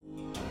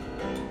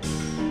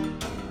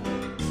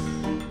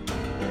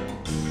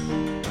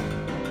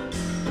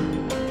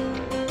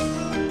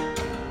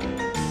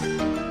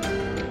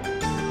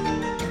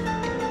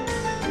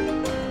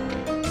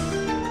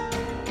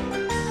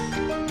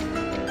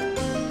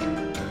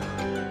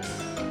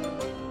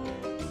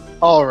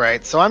All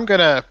right, so I'm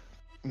gonna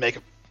make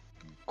a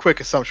quick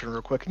assumption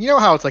real quick. You know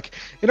how it's like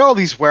in all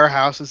these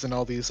warehouses and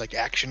all these like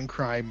action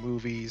crime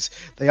movies,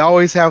 they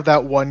always have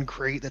that one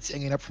crate that's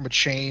hanging up from a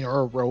chain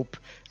or a rope,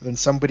 and then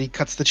somebody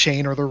cuts the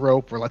chain or the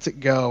rope or lets it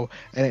go,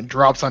 and it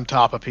drops on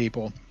top of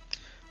people.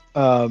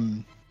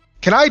 Can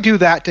I do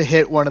that to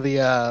hit one of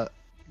the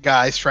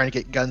guys trying to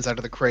get guns out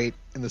of the crate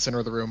in the center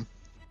of the room?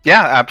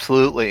 Yeah,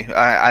 absolutely.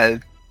 I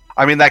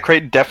mean, that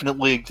crate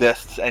definitely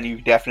exists, and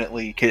you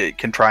definitely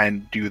can try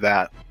and do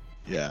that.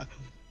 Yeah.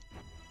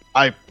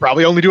 I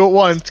probably only do it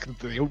once. Cause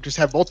you just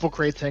have multiple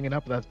crates hanging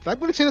up. I'm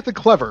going to say that's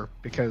clever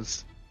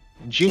because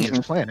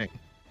ingenious planning.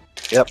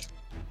 Yep.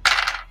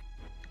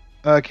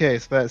 Okay,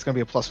 so that's going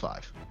to be a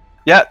 +5.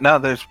 Yeah, no,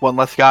 there's one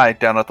less guy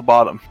down at the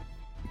bottom.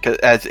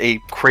 As a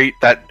crate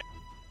that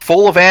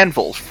full of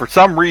anvils, for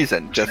some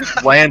reason,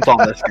 just lands on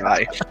this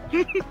guy.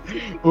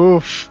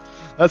 Oof.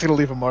 That's going to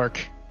leave a mark.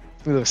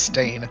 Leave a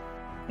stain.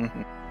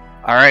 Mm-hmm.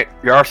 All right,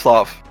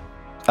 Yaroslav.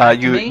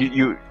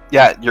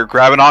 You're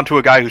grabbing onto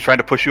a guy who's trying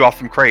to push you off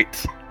some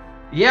crates.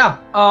 Yeah.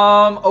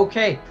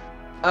 Okay.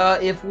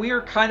 If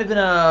we're kind of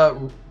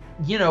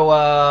in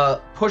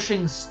a,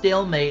 pushing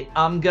stalemate,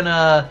 I'm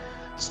gonna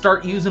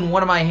start using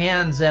one of my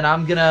hands, and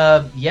I'm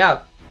gonna,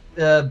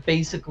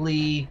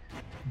 basically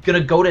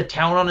gonna go to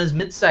town on his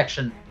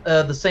midsection,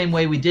 the same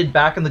way we did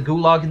back in the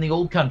Gulag in the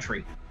old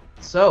country.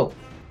 So,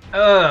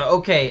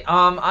 okay.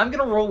 I'm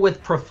gonna roll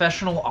with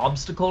professional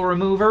obstacle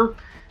remover.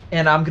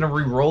 And I'm going to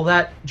re-roll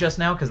that just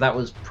now, because that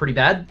was pretty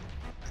bad.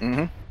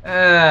 Mm-hmm.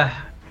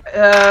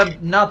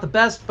 Not the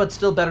best, but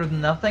still better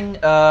than nothing.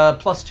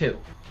 +2. All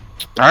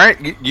right,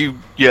 you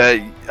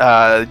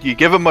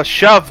give him a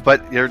shove,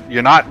 but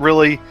you're not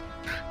really...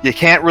 You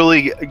can't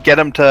really get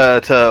him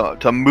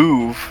to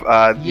move.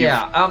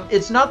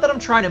 It's not that I'm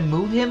trying to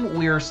move him.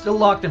 We're still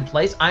locked in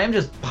place. I am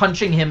just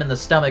punching him in the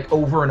stomach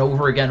over and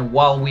over again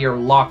while we are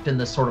locked in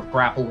this sort of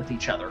grapple with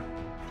each other.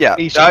 Yeah.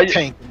 He's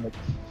tanking it.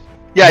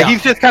 Yeah,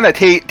 he's just kind of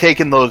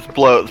taking those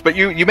blows, but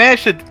you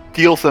managed to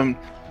deal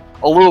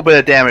a little bit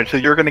of damage, so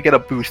you're going to get a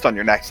boost on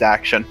your next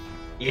action.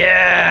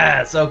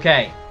 Yes,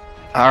 okay.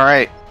 All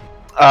right.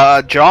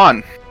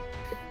 John.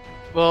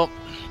 Well,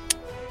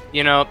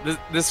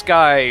 this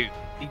guy,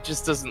 he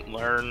just doesn't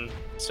learn,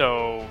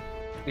 so,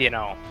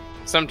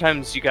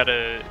 sometimes you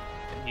gotta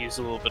use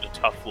a little bit of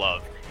tough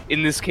love.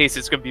 In this case,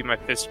 it's going to be my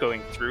fist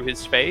going through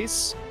his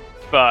face,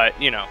 but,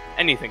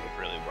 anything could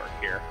really work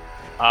here.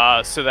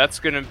 So that's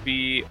going to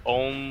be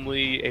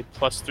only a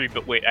 +3,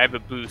 but wait, I have a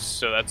boost,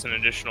 so that's an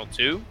additional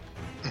 2.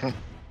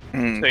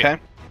 Okay.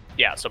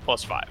 So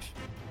 +5.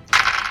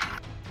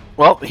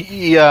 Well,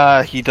 he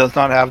does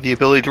not have the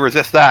ability to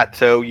resist that,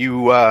 so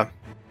you,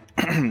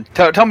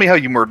 tell me how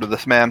you murdered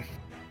this man.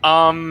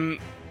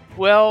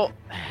 Well,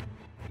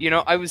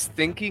 I was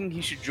thinking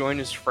he should join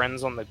his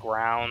friends on the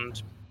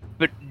ground,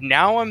 but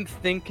now I'm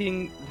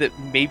thinking that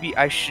maybe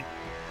I should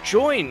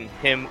join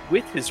him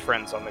with his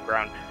friends on the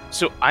ground.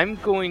 So I'm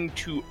going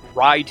to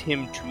ride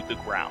him to the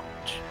ground.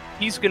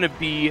 He's going to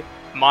be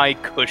my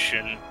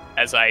cushion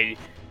as I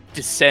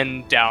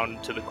descend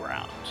down to the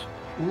ground.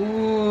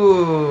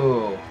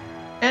 Ooh.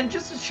 And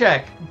just to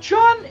check,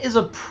 John is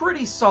a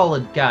pretty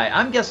solid guy.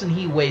 I'm guessing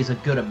he weighs a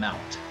good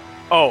amount.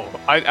 Oh,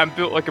 I'm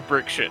built like a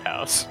brick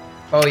shithouse.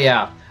 Oh,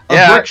 yeah.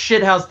 A brick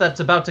shithouse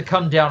that's about to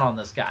come down on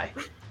this guy.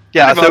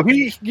 Yeah, so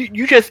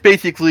you just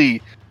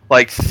basically,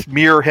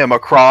 smear him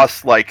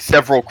across,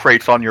 several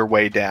crates on your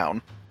way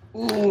down.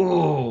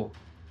 Ooh.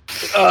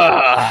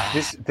 I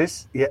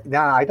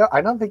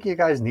don't think you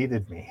guys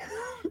needed me.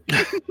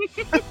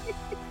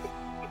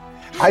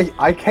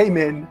 I came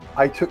in,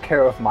 I took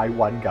care of my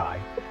one guy.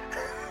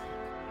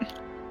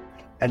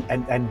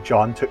 And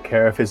John took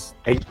care of his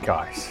 8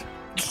 guys.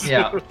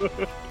 Yeah.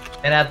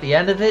 And at the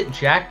end of it,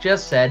 Jack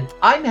just said,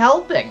 "I'm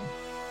helping."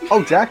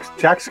 Oh,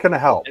 Jack's gonna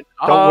help.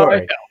 Don't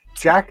worry.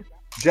 Jack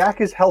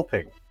is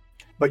helping.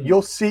 But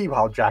you'll see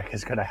how Jack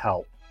is gonna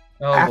help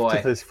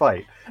after this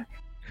fight.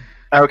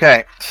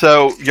 Okay,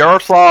 so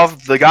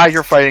Yaroslav, the guy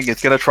you're fighting, is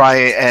gonna try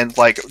and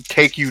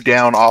take you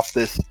down off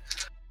this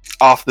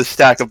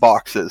stack of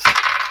boxes.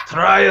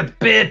 Try it,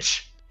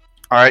 bitch!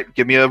 Alright,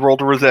 give me a roll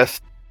to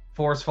resist.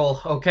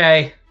 Forceful,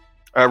 okay.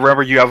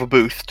 Remember, you have a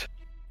boost.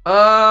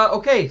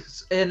 Okay,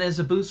 and is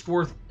a boost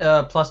worth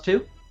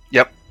 +2?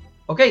 Yep.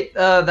 Okay,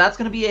 that's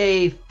gonna be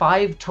a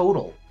 5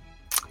 total.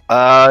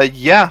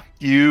 Yeah,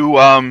 you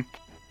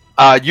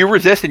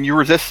resist, and you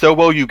resist so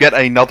well you get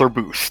another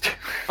boost.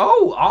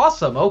 Oh,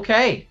 awesome,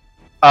 okay.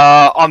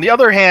 On the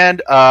other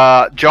hand,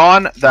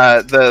 John,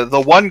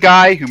 the one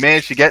guy who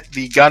managed to get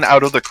the gun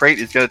out of the crate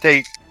is going to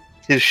take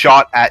his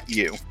shot at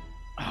you.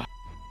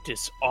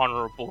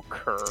 Dishonorable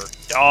cur.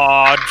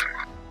 Dodge.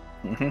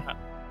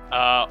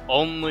 Mm-hmm.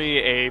 Only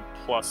a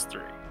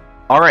 +3.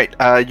 Alright,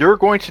 you're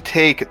going to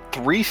take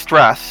 3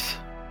 stress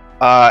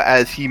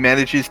as he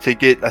manages to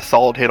get a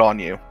solid hit on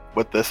you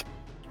with this.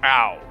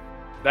 Ow.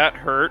 That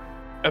hurt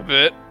a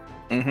bit.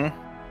 Mm-hmm.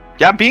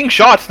 Yeah, being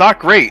shot's not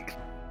great.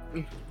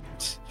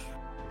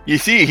 You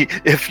see,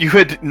 if you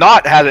had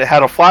not had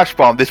a flash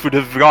bomb, this would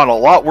have gone a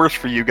lot worse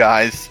for you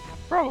guys.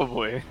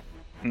 Probably.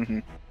 Mm-hmm.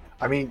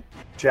 I mean,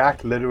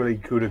 Jack literally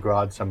coup de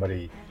grace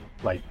somebody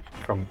like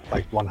from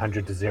like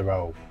 100 to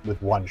 0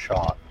 with one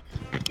shot.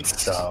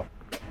 So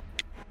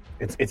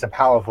it's a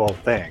powerful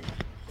thing.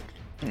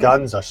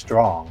 Guns are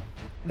strong.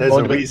 There's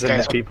a reason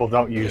that people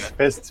don't use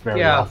fists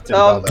very often,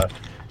 brother.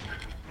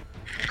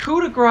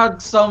 Coup de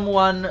grace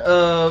someone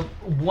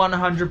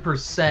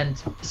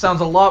 100%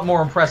 sounds a lot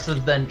more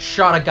impressive than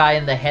shot a guy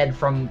in the head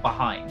from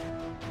behind.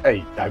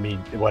 Hey, I mean,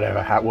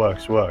 whatever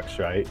works,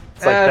 right?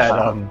 It's like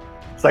that.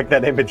 It's like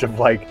that image of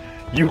like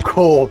you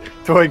call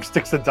throwing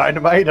sticks of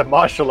dynamite a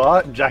martial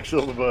art, and Jack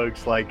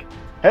Silverberg's like,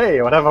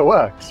 "Hey, whatever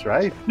works,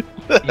 right?"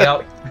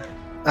 Yep.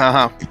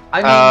 I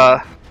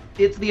mean,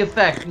 it's the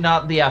effect,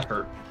 not the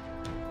effort.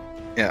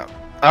 Yeah.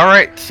 All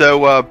right.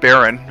 So,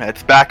 Baron,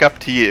 it's back up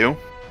to you.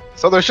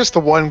 So there's just the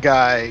one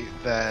guy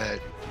that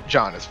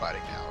John is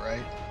fighting now,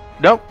 right?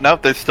 Nope.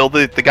 There's still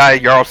the guy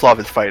Yaroslav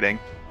is fighting.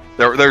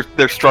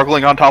 They're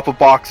struggling on top of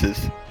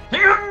boxes.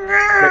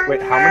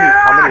 Wait,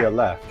 how many are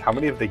left? How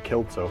many have they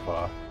killed so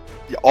far?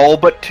 All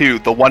but 2.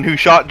 The one who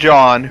shot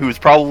John, who's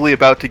probably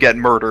about to get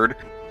murdered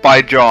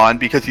by John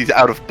because he's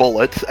out of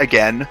bullets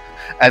again,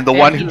 and the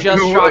one who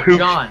just shot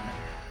John.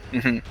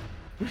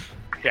 Mm-hmm.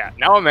 Yeah.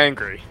 Now I'm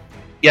angry.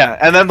 Yeah,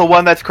 and then the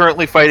one that's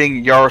currently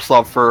fighting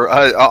Yaroslav for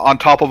on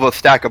top of a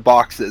stack of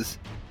boxes.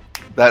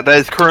 That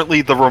is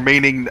currently the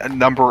remaining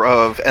number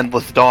of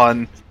Endless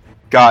Dawn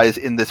guys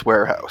in this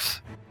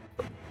warehouse.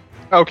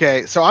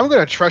 Okay, so I'm going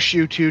to trust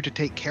you two to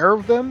take care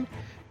of them,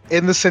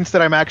 in the sense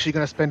that I'm actually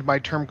going to spend my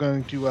turn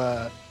going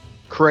to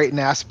create an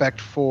aspect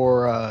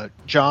for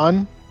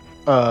John,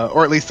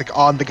 or at least like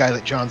on the guy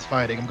that John's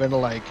fighting. I'm going to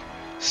like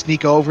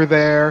sneak over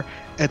there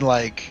and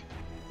like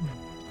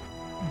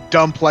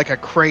dump like a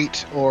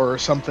crate or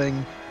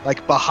something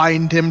like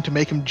behind him to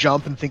make him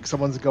jump and think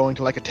someone's going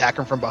to like attack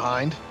him from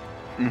behind.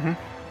 Mm-hmm.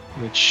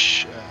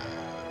 Which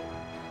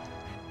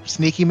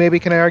sneaky, maybe?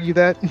 Can I argue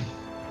that?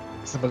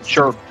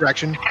 Sure.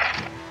 Direction.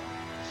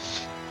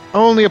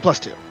 Only a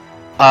 +2.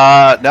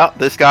 No,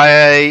 this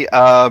guy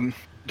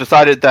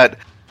decided that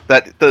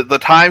the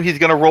time he's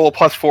going to roll a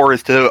 +4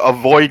 is to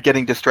avoid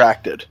getting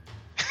distracted.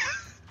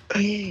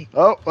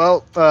 Oh,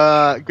 well,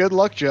 good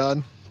luck,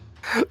 John.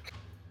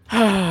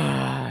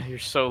 You're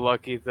so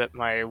lucky that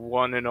my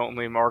one and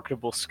only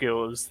marketable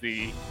skill is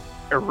the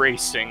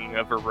erasing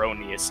of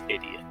erroneous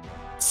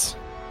idiots.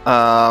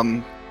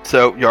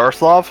 So,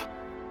 Yaroslav?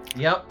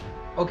 Yep.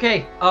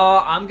 Okay,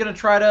 I'm gonna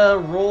try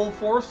to roll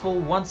forceful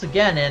once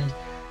again, and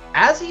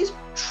as he's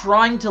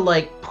trying to,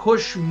 like,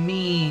 push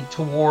me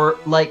toward,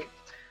 like,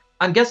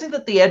 I'm guessing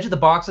that the edge of the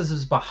boxes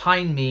is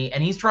behind me,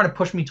 and he's trying to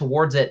push me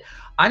towards it.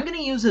 I'm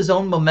gonna use his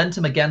own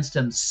momentum against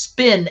him,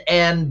 spin,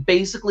 and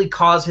basically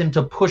cause him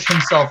to push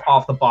himself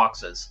off the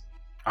boxes.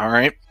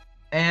 Alright.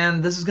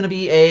 And this is gonna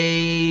be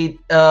a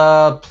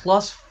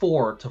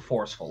 +4 to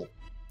forceful.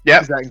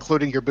 Yeah. Is that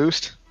including your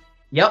boost?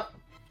 Yep.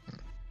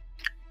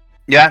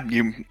 Yeah,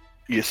 you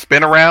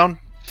spin around,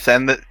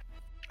 send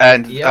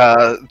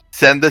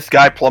this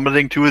guy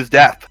plummeting to his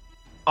death.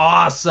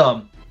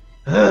 Awesome.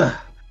 All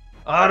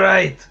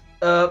right.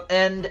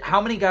 And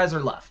how many guys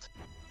are left?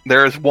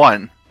 There's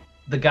one.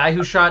 The guy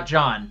who shot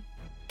John.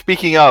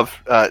 Speaking of,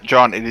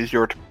 John, it is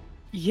your turn.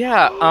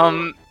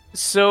 Yeah,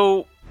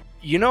 so,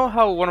 you know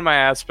how one of my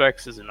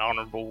aspects is an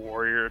honorable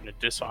warrior in a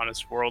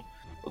dishonest world?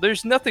 Well,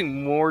 there's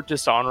nothing more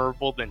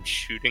dishonorable than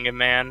shooting a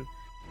man.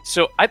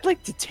 So I'd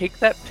like to take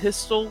that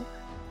pistol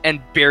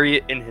and bury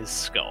it in his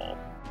skull.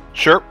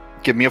 Sure.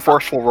 Give me a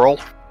forceful roll.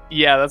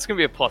 Yeah, that's gonna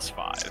be a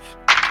 +5.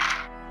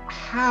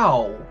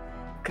 How?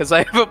 Because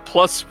I have a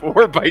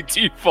 +4 by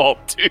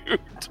default, dude.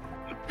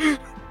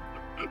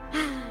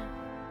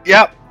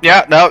 Yeah,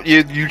 no,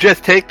 you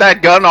just take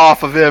that gun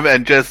off of him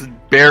and just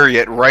bury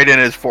it right in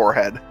his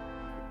forehead.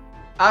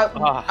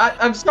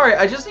 I'm sorry,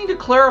 I just need to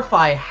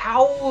clarify,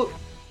 how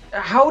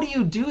do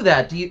you do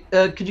that?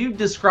 Could you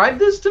describe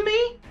this to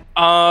me?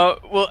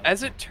 Well,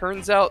 as it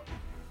turns out,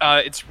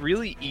 it's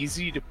really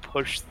easy to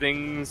push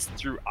things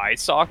through eye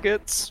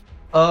sockets.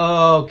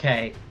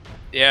 Okay.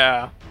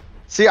 Yeah.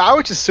 See, I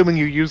was assuming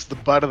you used the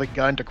butt of the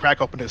gun to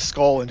crack open his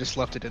skull and just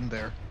left it in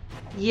there.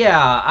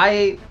 Yeah,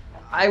 I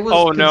was.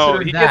 Oh no,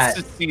 he that. gets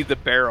to see the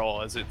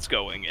barrel as it's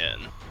going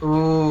in.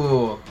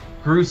 Ooh,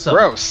 gruesome.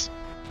 Gross.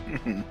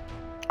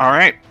 All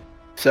right.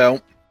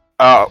 So,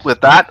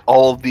 with that,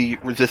 all of the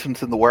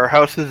resistance in the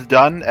warehouse is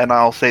done, and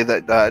I'll say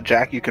that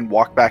Jack, you can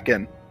walk back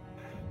in.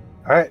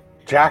 All right.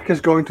 Jack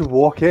is going to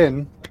walk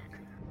in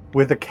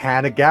with a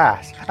can of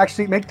gas.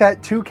 Actually, make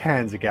that 2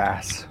 cans of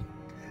gas.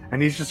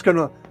 And he's just going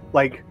to,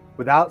 like,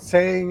 without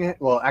saying it,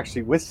 well,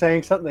 actually, with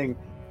saying something,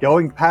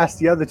 going past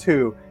the other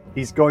 2,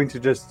 he's going to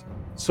just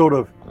sort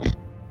of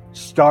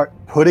start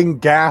putting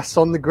gas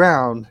on the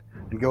ground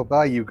and go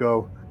by you,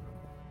 go,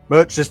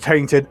 merch is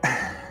tainted.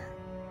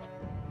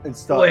 And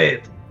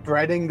start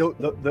spreading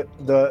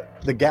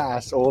the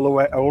gas all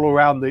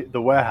around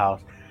the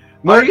warehouse.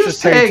 Merch is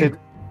tainted.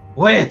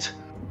 Wait,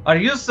 are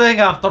you saying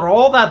after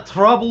all that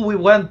trouble we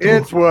went to...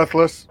 It's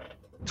worthless.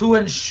 To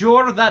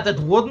ensure that it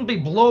wouldn't be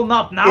blown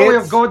up, now we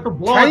are going to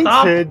blow it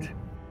up?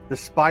 The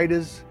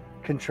spiders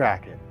can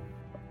track it.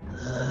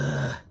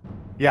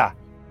 Yeah.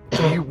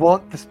 Do you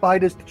want the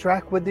spiders to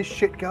track where this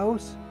shit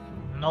goes?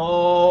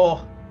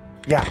 No.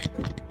 Yeah.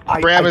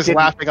 Bram is didn't-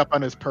 laughing up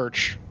on his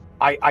perch.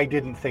 I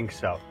didn't think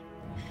so.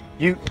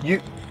 Do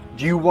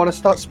you want to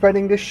start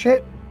spreading this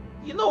shit?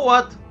 You know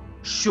what?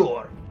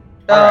 Sure.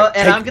 All right,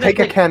 and I'm gonna take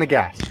a can of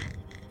gas.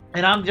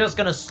 and I'm just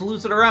gonna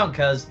sluice it around,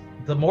 cause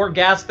the more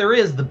gas there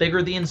is, the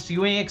bigger the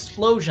ensuing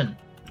explosion.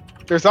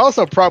 There's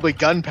also probably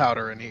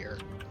gunpowder in here.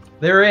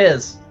 There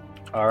is.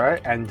 All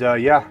right, and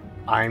yeah,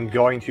 I'm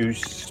going to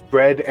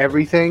spread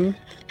everything,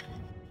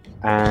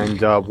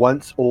 and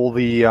once all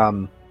the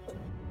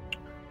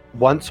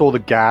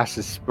gas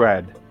is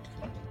spread,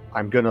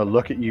 I'm gonna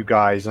look at you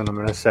guys and I'm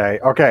gonna say,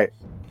 okay,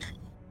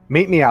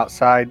 meet me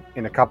outside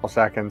in a couple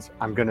seconds.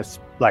 I'm gonna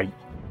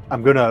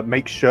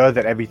make sure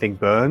that everything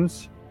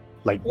burns.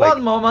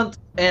 One moment,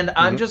 and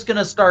I'm Mhm. just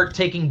gonna start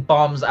taking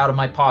bombs out of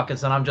my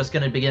pockets, and I'm just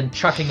gonna begin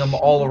chucking them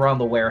all around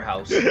the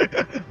warehouse.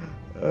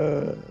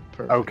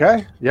 Perfect.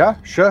 Okay, yeah,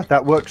 sure,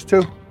 that works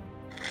too.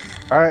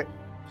 All right,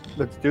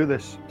 let's do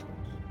this.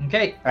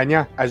 Okay. And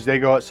yeah, as they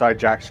go outside,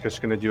 Jack's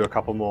just gonna do a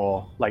couple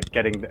more,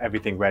 getting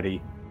everything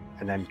ready,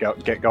 and then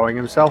get going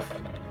himself.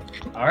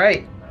 All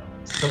right.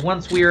 So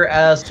once we're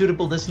a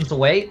suitable distance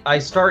away, I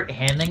start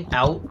handing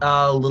out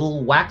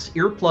little wax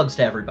earplugs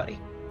to everybody.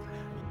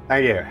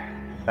 Thank you.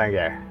 Thank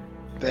you.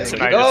 There we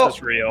Tonight go.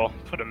 is real.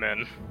 Put him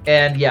in.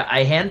 And yeah,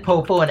 I hand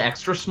Popo an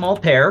extra small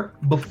pair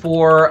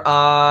before,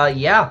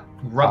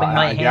 rubbing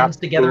my yeah, hands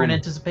together in boom.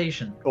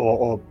 anticipation.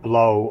 Or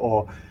blow,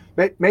 or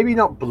maybe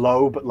not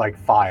blow, but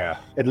fire.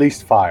 At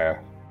least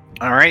fire.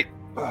 All right.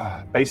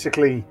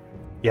 Basically,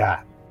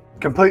 yeah,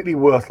 completely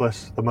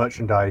worthless, the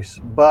merchandise,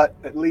 but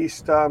at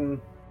least we're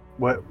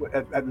gonna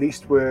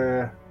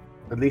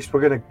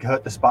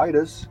hurt the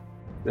spiders,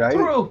 right?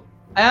 True.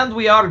 And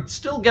we are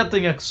still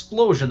getting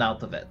explosion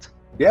out of it.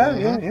 Yeah,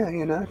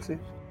 Mhm.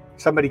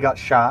 Somebody got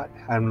shot.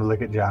 I'm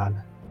look at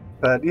John,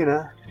 but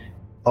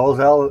all's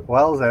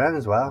well that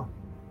ends well.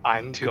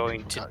 I'm Two going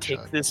people to got take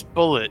shot. this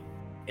bullet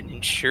and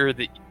ensure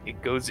that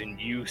it goes in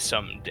you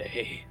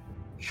someday.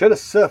 Should have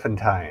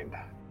serpentined.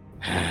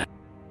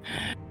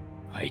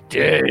 I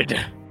did.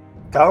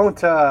 Don't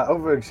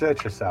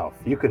overexert yourself.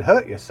 You could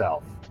hurt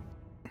yourself.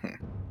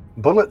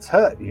 Bullets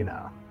hurt,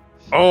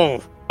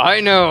 Oh, I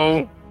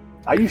know.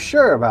 Are you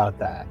sure about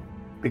that?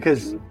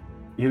 Because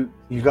you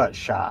got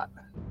shot.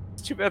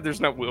 It's too bad there's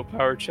not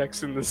willpower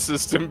checks in the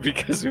system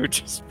because it would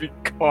just be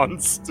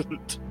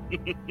constant.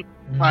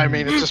 I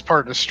mean, it's just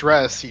part of the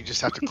stress. You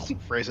just have to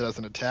phrase it as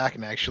an attack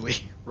and actually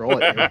roll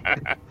it.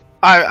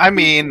 I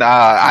mean,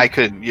 I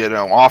could,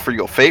 offer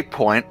you a fate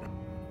point.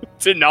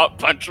 To not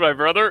punch my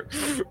brother?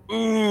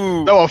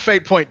 Ooh. No, a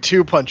fate point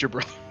to punch your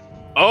brother.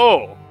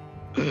 Oh.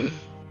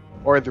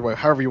 Or either way,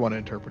 however you want to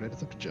interpret it.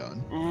 It's up to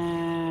John.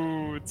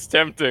 Ooh, it's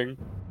tempting.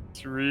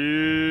 It's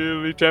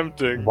really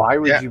tempting. Why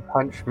would Yeah. you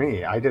punch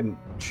me? I didn't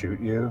shoot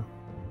you.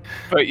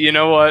 But you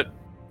know what?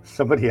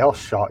 Somebody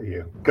else shot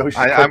you. Go shoot.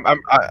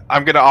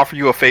 I'm gonna offer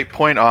you a fate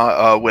point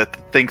with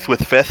things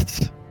with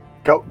fists.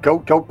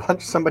 Go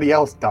punch somebody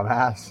else,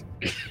 dumbass.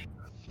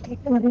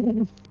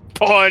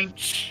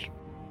 Punch.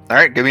 All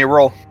right, give me a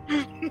roll.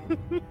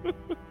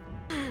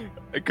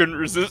 I couldn't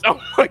resist. Oh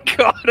my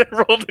god, I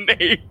rolled an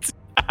 8.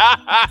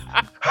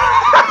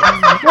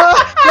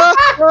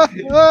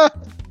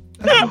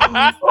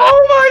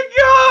 Oh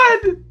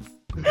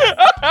my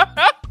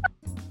god!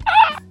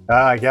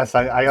 I guess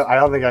I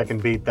don't think I can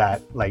beat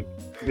that. I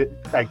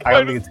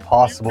don't think it's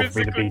possible for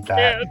me to beat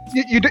that.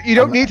 You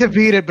don't need to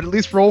beat it, but at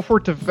least roll for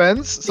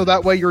defense, so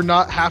that way you're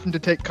not having to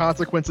take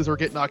consequences or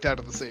get knocked out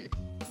of the sea.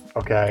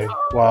 Okay.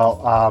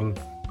 Well,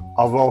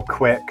 I'll roll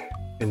quick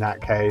in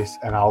that case,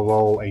 and I'll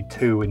roll a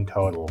 2 in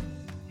total.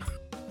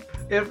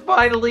 It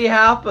finally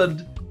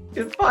happened.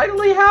 It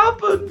finally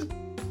happened.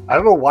 I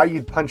don't know why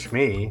you'd punch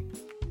me.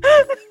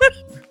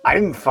 I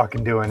didn't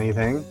fucking do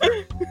anything.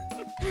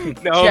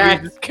 No,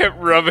 Jack. we just kept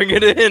rubbing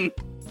it in.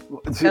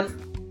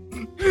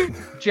 And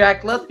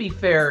Jack, let's be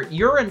fair.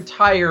 Your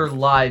entire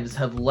lives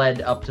have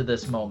led up to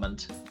this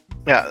moment.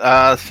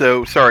 Yeah.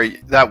 So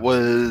sorry, that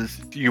was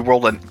you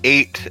rolled an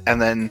 8,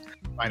 and then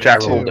Minus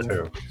Jack I two. rolled rolled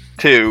a it.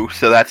 2. 2.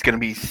 So that's gonna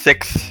be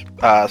 6.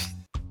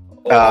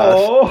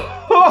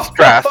 Oh,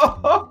 stress.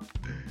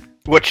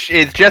 Which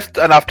is just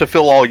enough to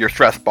fill all your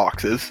stress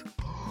boxes.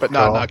 but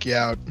not Oh. knock you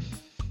out.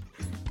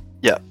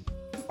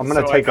 I'm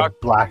gonna So take I a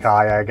black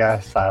eye, I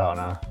guess. I don't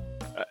know.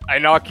 I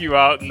knock you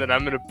out, and then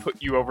I'm gonna put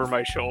you over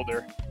my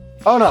shoulder.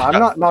 Oh no, I'm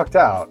not knocked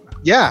out.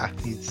 Yeah.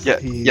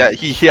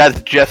 He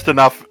has just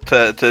enough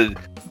to To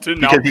because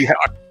not he be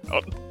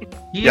ha-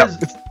 he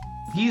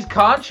he's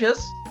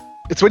conscious.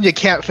 It's when you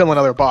can't fill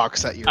another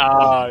box that you.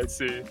 I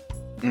see.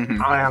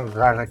 Mhm. I am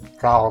gonna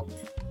go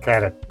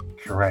get a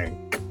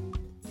drink,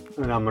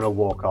 and I'm gonna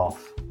walk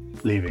off,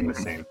 leaving the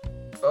scene.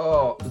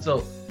 Oh,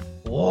 so,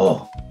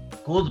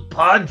 good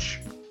punch.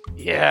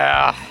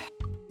 Yeah.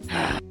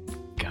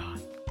 God.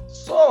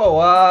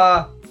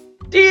 So,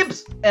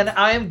 Deeps, and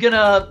I am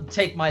gonna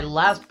take my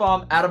last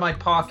bomb out of my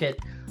pocket,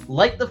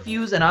 light the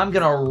fuse, and I'm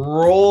gonna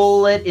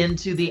roll it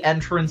into the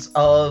entrance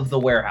of the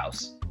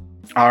warehouse.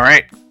 All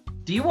right.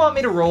 Do you want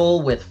me to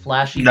roll with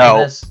flashy No.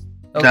 for this?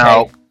 Okay.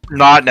 No,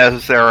 not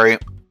necessary.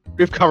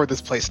 We've covered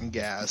this place in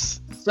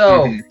gas.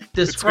 So, Mhm.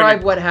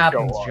 describe what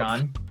happens, off.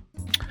 John.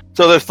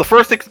 So there's the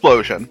first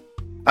explosion,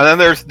 and then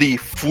there's the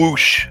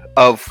whoosh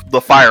of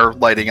the fire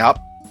lighting up,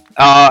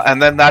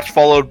 and then that's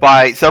followed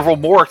by several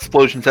more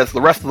explosions as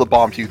the rest of the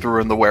bombs you threw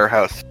in the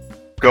warehouse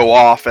go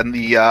off, and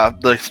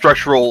the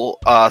structural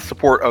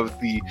support of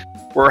the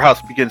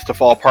warehouse begins to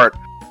fall apart.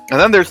 And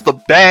then there's the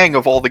bang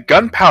of all the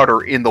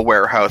gunpowder in the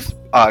warehouse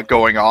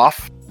going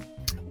off.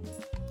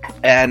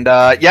 And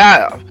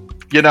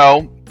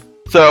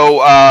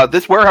so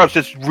this warehouse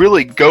just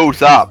really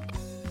goes up.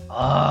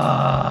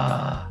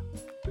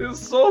 It's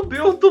so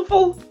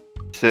beautiful.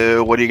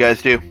 So what do you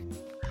guys do?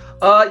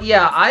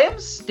 Yeah, I am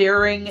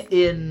staring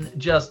in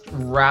just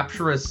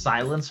rapturous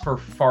silence for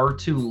far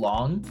too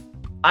long.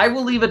 I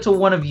will leave it to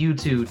one of you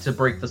two to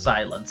break the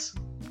silence.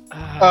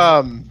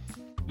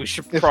 We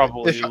should if-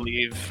 probably if-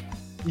 leave.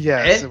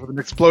 Yes, Eh? with an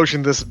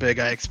explosion this big,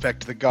 I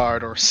expect the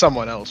guard or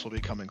someone else will be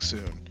coming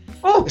soon.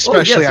 Especially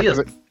Especially yes,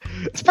 after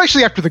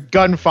especially after the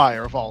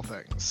gunfire of all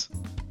things.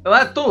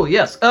 That too,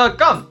 yes.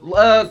 Come,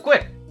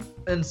 quick.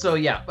 And so,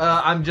 yeah,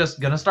 I'm just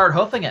gonna start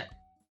hoofing it.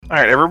 All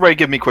right, everybody,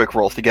 give me quick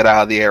rolls to get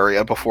out of the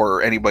area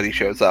before anybody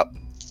shows up.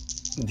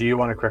 Do you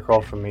want a quick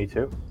roll from me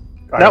too?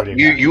 I No,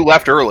 already know. you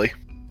left early.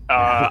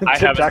 I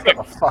have a Jack, get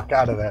the fuck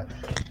out of there.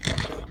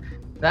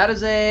 That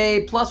is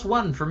a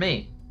 +1 for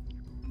me.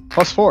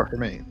 +4 for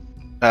me.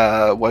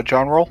 What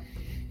John roll?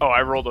 Oh,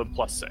 I rolled a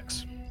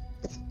 +6.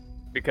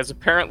 Because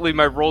apparently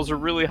my rolls are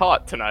really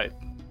hot tonight.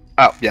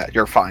 Oh, yeah,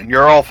 you're fine.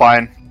 You're all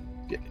fine.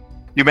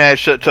 You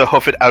managed to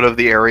hoof it out of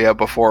the area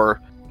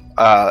before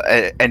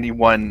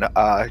anyone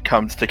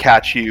comes to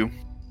catch you.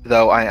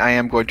 Though I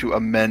am going to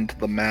amend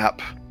the map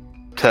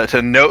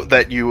to note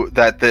that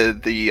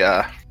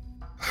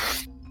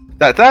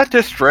that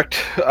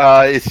district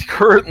is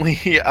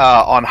currently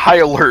on high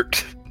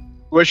alert.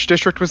 Which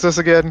district was this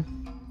again?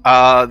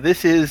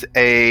 This is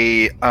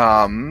a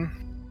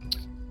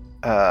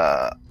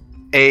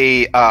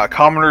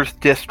commoner's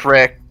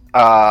district,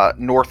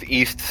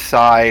 northeast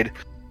side,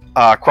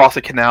 across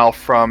a canal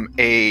from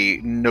a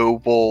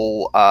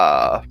noble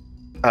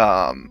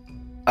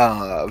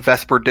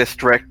Vesper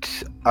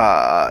district,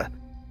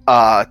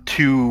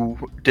 2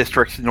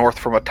 districts north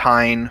from a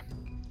Tyne.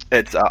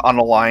 It's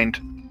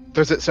unaligned.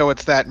 So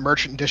it's that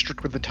merchant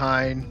district with the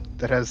Tyne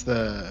that has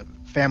the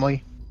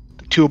family.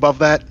 The 2 above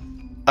that.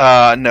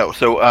 No.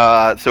 So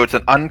it's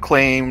an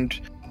unclaimed.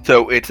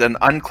 So it's an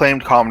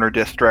unclaimed commoner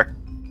district,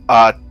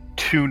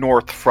 2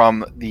 north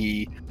from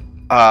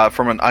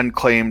an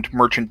unclaimed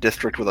merchant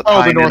district with a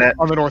Oh, Tyne in it.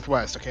 on the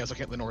northwest. Okay, I was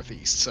looking at the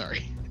northeast.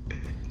 Sorry.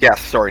 Yes,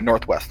 sorry,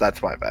 northwest.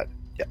 That's my bad.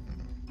 Yeah.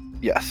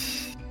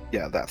 Yes.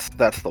 Yeah, that's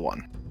the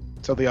one.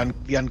 So the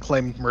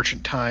unclaimed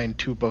merchant Tyne,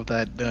 2 above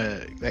that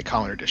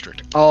commoner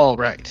district. All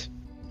right.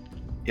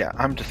 Yeah,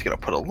 I'm just gonna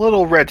put a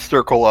little red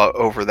circle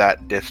over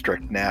that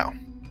district now.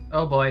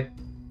 Oh boy.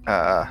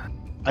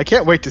 I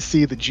can't wait to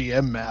see the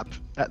GM map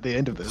at the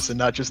end of this, and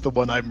not just the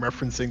one I'm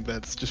referencing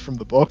that's just from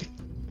the book.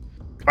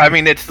 I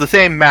mean, it's the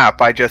same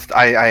map. I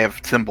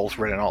have symbols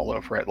written all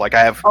over it. Like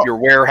I have your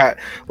warehouse,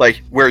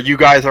 like where you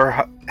guys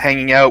are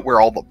hanging out, where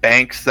all the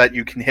banks that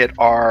you can hit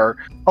are.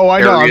 Oh,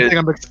 I know. areas.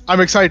 I'm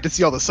excited to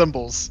see all the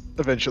symbols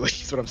eventually.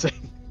 Is what I'm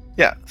saying.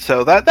 Yeah,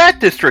 so that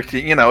district,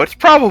 it's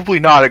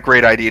probably not a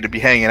great idea to be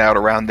hanging out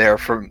around there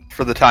for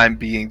the time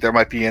being. There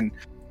might be an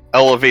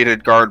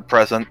elevated guard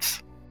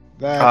presence.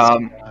 That's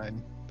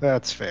fine.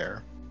 That's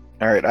fair.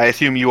 All right, I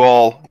assume you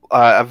all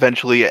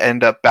eventually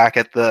end up back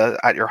at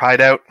your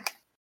hideout.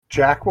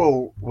 Jack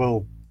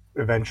will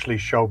eventually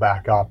show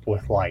back up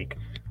with like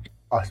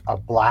a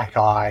black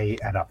eye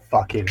and a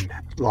fucking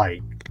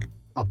like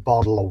a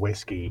bottle of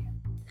whiskey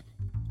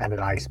and an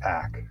ice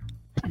pack.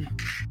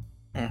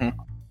 Mm-hmm.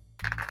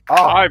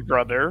 Oh, Hi,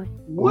 brother.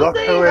 look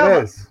they who have it a-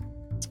 is!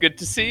 It's good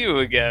to see you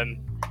again.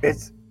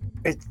 It's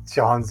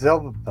John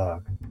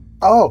Silverberg.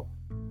 Oh,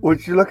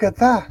 would you look at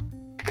that?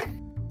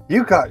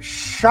 You got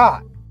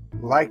shot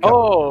like a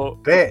Oh,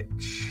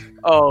 bitch.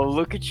 oh,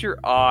 look at your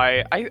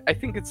eye. I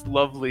think it's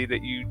lovely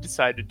that you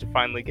decided to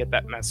finally get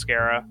that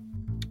mascara.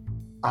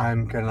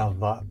 I'm gonna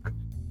look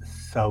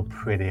so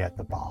pretty at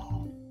the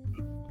ball.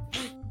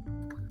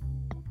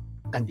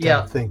 And Yeah.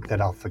 don't think that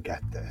I'll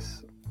forget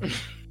this.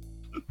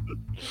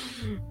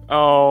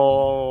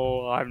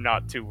 Oh, I'm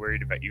not too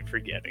worried about you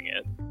forgetting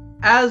it.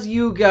 As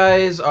you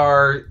guys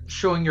are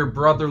showing your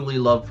brotherly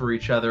love for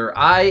each other,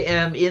 I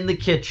am in the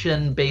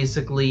kitchen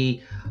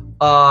basically,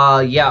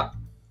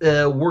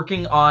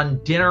 working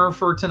on dinner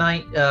for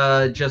tonight.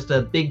 Just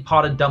a big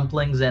pot of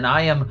dumplings, and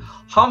I am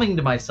humming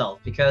to myself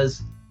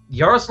because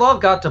Yaroslav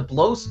got to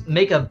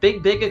make a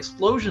big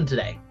explosion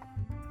today.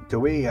 Do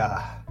we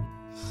have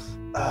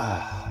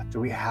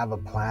a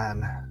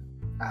plan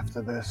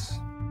after this?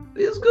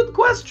 It's a good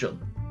question.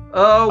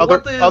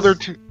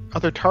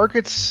 Other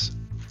targets?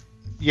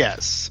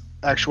 Yes.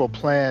 Actual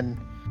plan?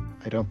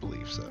 I don't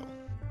believe so.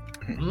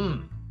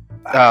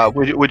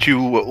 Would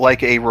you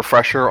like a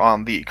refresher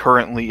on the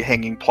currently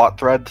hanging plot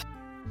threads?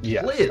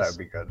 Yes, Please. that would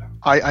be good.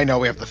 I know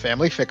we have the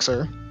family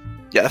fixer.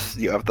 Yes,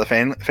 you have the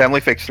family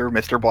fixer,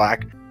 Mr.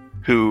 Black,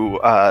 who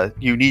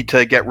you need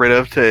to get rid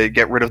of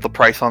the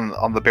price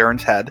on the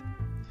Baron's head.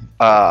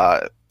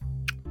 I'm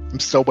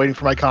still waiting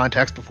for my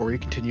contacts before we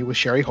continue with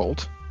Sherry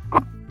Holt.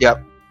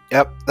 Yep.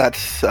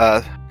 That's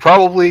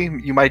probably,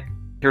 you might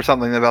hear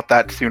something about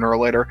that sooner or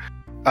later.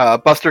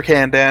 Buster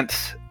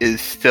Candance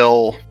is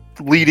still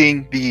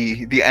leading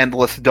the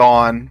Endless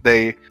Dawn.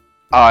 They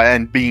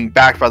and being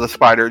backed by the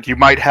spiders. You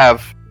might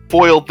have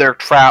foiled their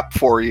trap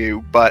for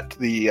you, but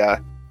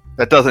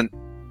that doesn't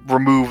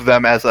remove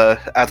them as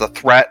a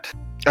threat.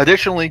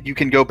 Additionally, you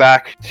can go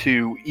back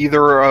to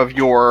either of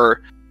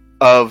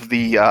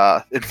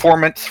the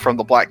informants from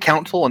the Black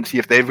Council and see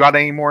if they've got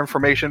any more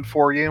information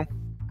for you.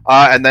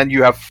 And then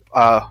you have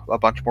a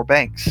bunch more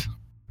banks.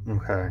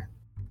 Okay.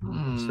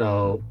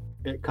 So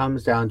it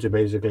comes down to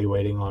basically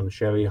waiting on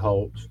Sherry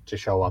Holt to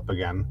show up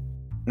again.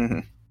 Mm-hmm.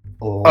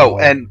 Or... Oh,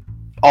 and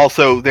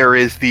also there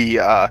is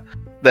the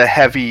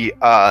heavy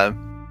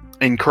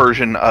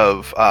incursion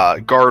of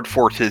guard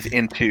forces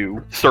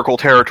into Circle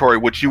territory,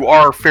 which you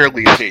are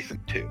fairly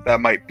adjacent to.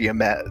 That might be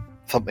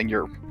something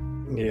you're...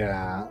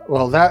 Yeah.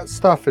 Well, that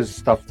stuff is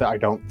stuff that I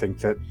don't think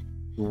that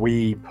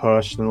we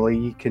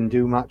personally can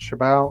do much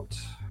about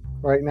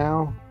right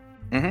now.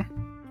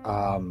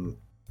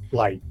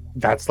 Like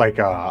that's like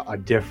a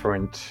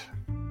different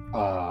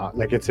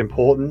like it's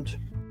important,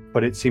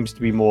 but it seems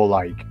to be more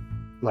like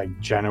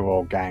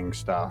general gang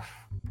stuff.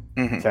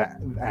 That,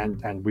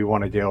 and we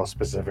want to deal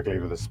specifically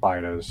with the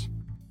spiders.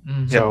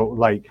 So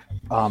like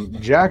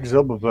Jack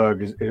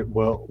Zilberberg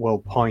will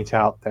point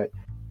out that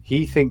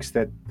he thinks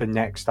that the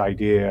next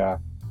idea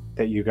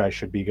that you guys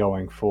should be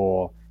going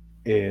for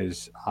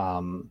is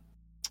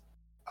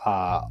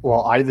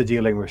well, either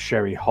dealing with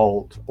Sherry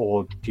Holt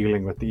or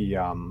dealing with the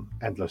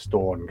Endless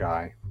Dawn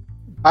guy.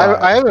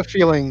 I have a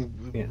feeling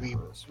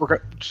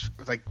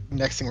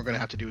next thing we're going to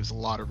have to do is a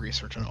lot of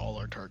research on all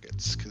our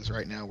targets, because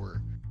right now we've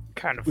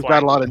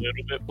got a lot of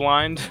little bit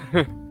blind.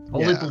 A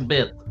little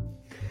bit.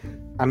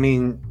 I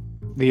mean,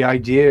 the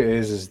idea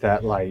is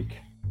that like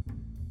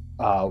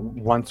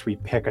once we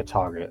pick a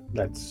target,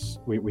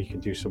 we can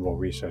do some more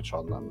research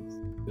on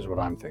them. Is what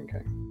I'm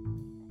thinking.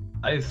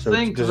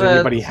 Does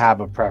anybody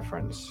have a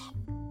preference?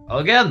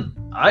 Again,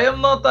 I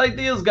am not the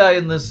ideas guy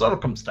in this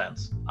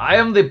circumstance. I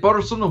am the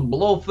person who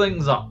blow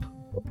things up.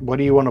 What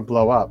do you want to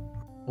blow up?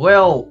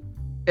 Well,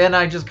 and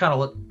I just kind of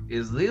look,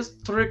 is this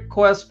a trick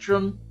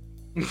question?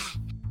 No.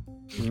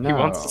 He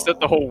wants to set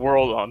the whole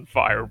world on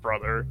fire,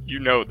 brother. You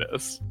know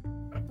this.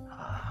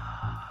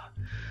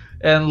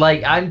 And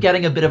like, I'm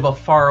getting a bit of a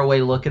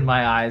faraway look in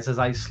my eyes as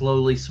I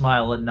slowly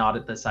smile and nod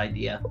at this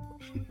idea.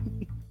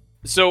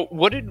 So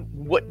what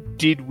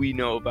did we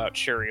know about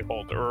Sherry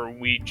Holt, or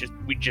we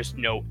just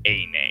know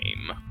a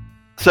name?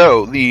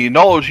 So the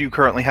knowledge you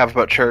currently have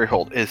about Sherry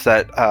Holt is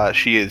that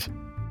she is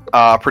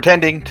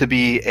pretending to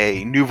be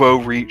a nouveau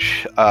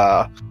riche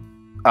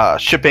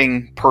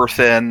shipping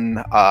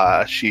person.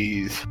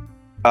 She's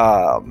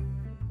has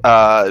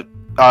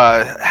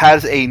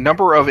a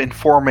number of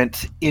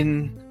informants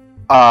in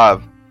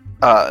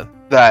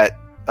that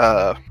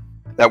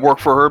work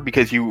for her,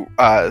 because you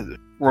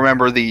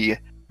remember the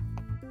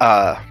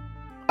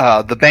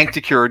bank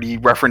security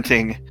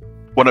referencing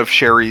one of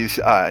Sherry's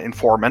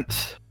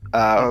informants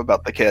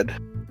about the kid.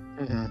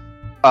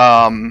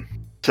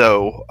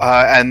 So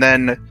and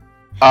then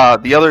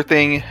the other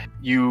thing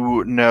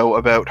you know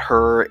about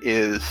her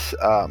is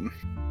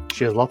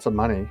she has lots of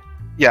money.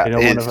 Yeah, you know,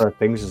 one of her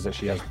things is that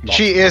she has.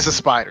 She is a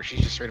spider. She's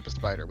just straight up a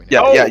spider.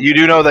 Yeah, you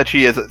do know that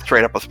she is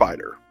straight up a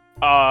spider.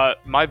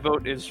 My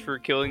vote is for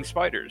killing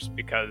spiders,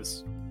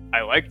 because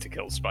I like to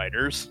kill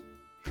spiders.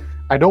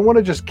 I don't want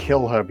to just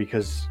kill her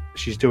because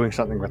she's doing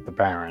something with the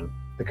Baron.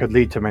 It could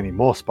lead to many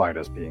more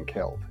spiders being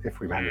killed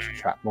if we manage to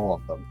trap more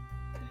of them.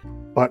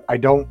 But I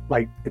don't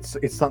like it's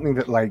something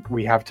that like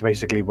we have to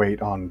basically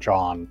wait on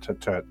John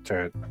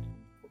to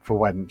for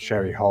when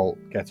Sherry Holt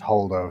gets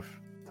hold of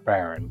the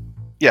Baron.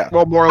 Yeah.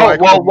 Well,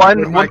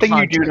 one thing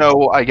you do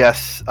know, I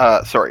guess.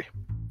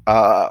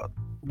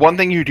 One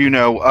thing you do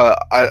know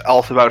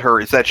also about her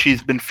is that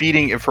she's been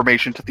feeding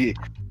information to the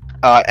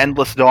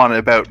Endless Dawn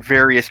about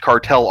various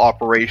cartel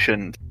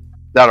operations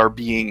that are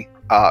being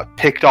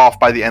picked off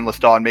by the Endless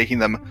Dawn, making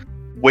them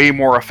way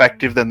more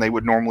effective than they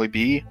would normally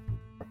be.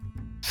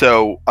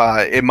 So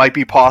it might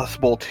be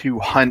possible to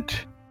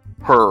hunt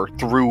her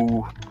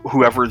through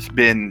whoever's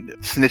been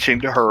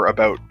snitching to her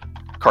about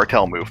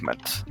cartel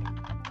movements.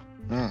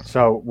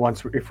 So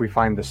if we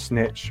find the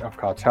snitch of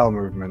cartel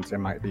movements, it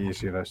might be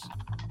easier to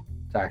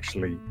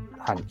actually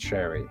hunt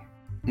Sherry.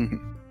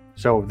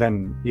 So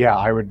then, yeah,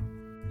 I would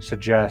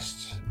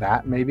suggest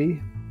that maybe.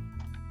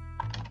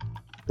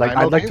 Like,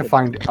 I'd like to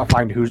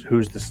find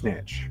who's the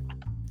snitch.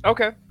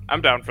 Okay,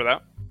 I'm down for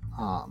that.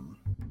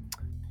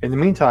 In the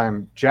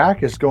meantime,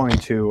 Jack is going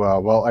to.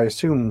 Well, I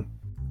assume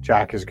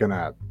Jack is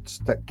gonna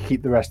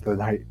keep the rest of the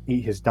night,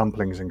 eat his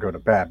dumplings, and go to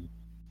bed.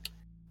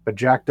 But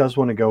Jack does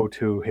want to go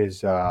to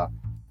his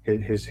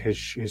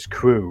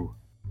crew,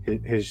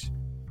 his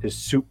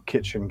soup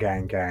kitchen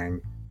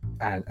gang,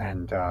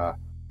 and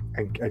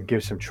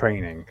give some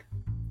training.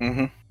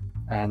 Mm-hmm.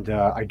 And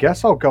I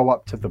guess I'll go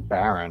up to the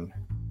Baron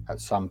at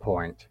some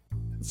point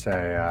and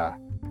say,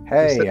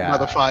 "Hey, Sitting by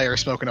the fire,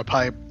 smoking a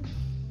pipe.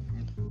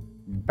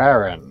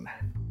 Baron,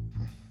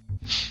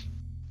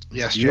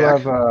 Yes, you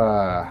Jack.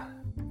 ever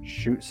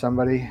shoot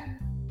somebody?"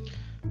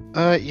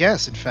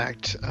 Yes, in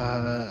fact,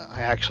 I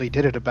actually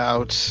did it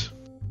about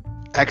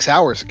X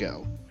hours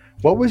ago.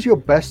 What was your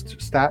best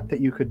stat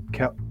that you could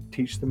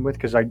teach them with?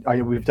 Because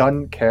we've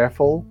done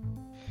careful,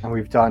 and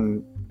we've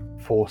done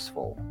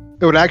forceful.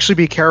 It would actually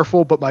be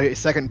careful, but my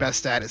second best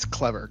stat is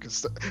clever,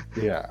 because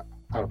Yeah.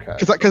 Okay. I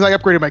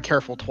upgraded my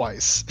careful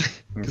twice.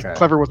 'Cause Okay.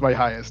 clever was my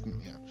highest.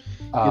 And, yeah.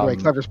 Either way,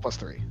 clever's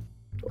 +3.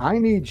 I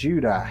need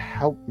you to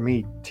help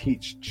me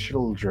teach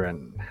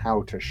children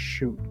how to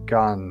shoot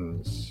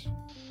guns.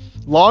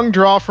 Long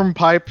draw from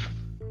pipe.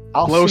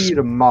 I'll Blow see you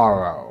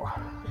tomorrow.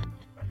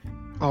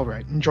 All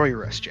right, enjoy your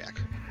rest,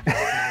 Jack.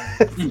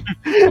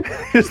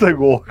 Just like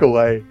walk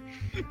away.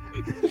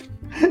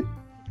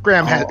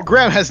 Graham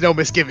Oh. has no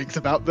misgivings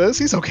about this.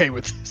 He's okay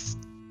with this.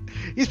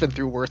 He's been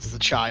through worse as a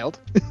child.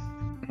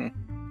 And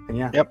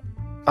yeah. Yep.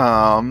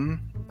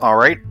 All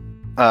right.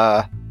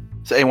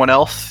 So anyone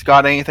else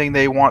got anything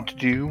they want to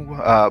do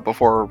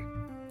before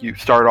you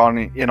start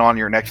on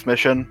your next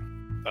mission?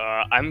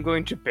 I'm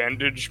going to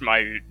bandage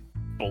my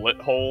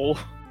bullet hole.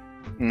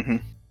 Mm-hmm.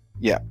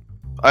 Yeah.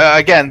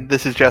 Again,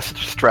 this is just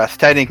stress.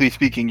 Technically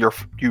speaking,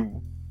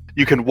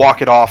 you can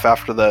walk it off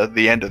after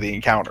the end of the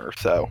encounter.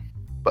 So,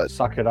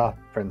 Suck it up,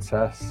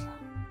 princess.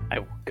 I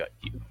will gut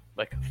you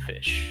like a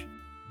fish.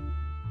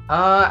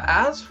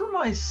 As for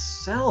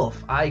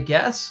myself, I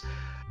guess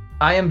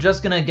I am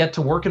just gonna get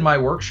to work in my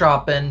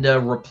workshop and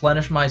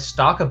replenish my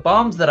stock of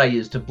bombs that I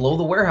used to blow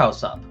the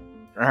warehouse up.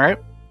 all right.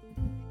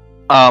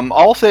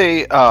 I'll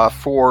say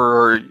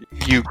for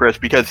you, Chris,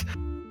 because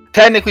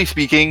technically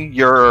speaking,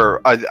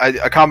 you're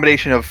a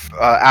combination of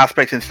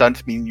aspects and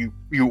stunts mean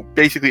you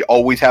basically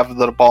always have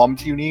the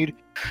bombs you need.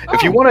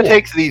 If you want to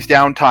take these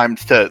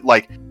downtimes to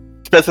like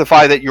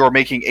specify that you're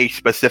making a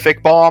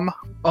specific bomb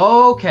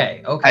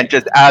Okay. and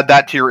just add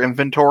that to your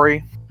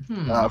inventory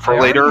for I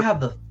later. already have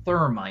the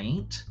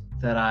thermite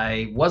that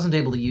I wasn't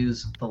able to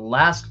use the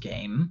last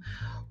game.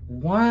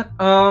 What?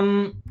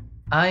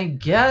 I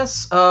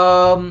guess.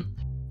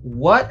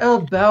 What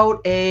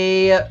about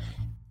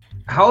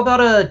how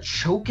about a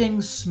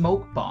choking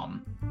smoke bomb?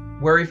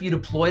 Where if you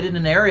deployed in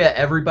an area,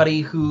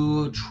 everybody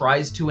who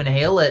tries to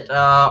inhale it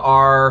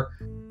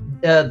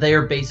they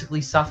are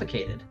basically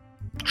suffocated.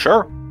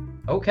 Sure.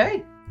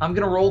 Okay, I'm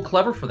gonna roll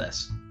clever for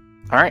this.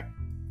 All right.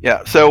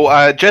 Yeah.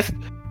 So just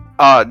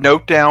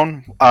note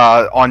down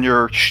on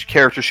your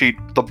character sheet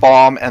the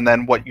bomb and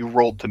then what you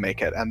rolled to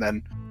make it, and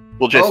then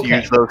we'll just Okay.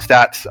 use those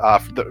stats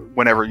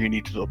whenever you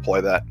need to deploy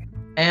that.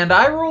 And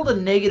I rolled a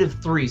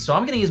 -3, so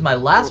I'm gonna use my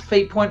last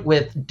fate point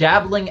with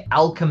Dabbling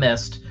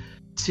Alchemist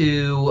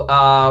to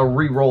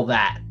re-roll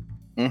that.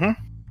 Mm-hmm.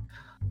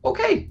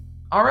 Okay,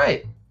 all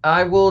right.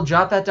 I will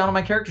jot that down on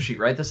my character sheet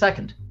right this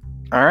second.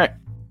 All right.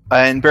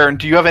 And Baron,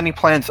 do you have any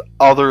plans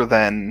other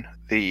than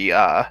the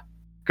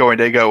going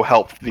to go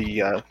help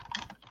the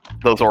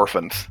those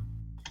orphans?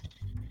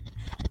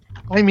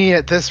 I mean,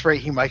 at this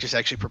rate, he might just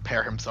actually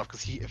prepare himself,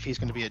 because if he's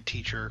going to be a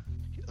teacher,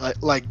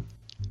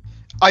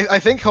 I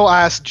think he'll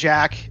ask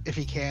Jack if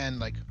he can,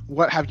 like,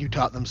 what have you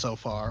taught them so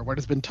far? What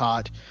has been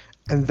taught?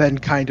 And then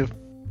kind of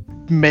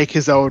make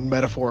his own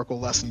metaphorical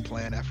lesson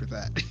plan after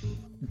that.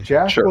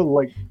 Jack Sure. will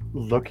like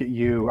look at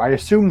you. I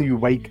assume you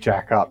wake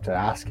Jack up to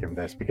ask him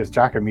this because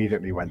Jack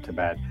immediately went to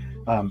bed.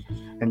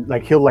 And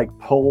like he'll like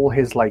pull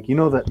his like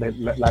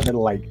that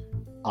little like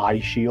eye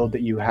shield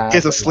that you have. He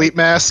has a that, sleep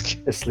mask.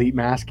 a sleep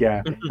mask.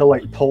 Yeah, he'll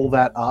like pull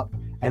that up,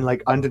 and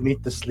like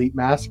underneath the sleep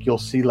mask, you'll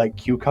see like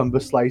cucumber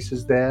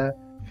slices there,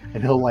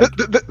 and he'll like.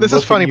 This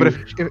look is funny, at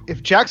but you.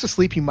 if Jack's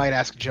asleep, he might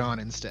ask John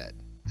instead,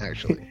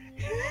 actually.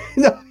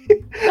 No,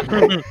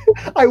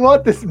 I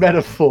want this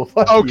metaphor.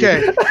 Fuck you.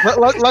 Okay, He'll,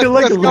 like,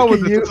 let's go look with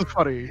at this. you. This is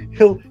funny.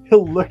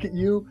 He'll look at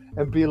you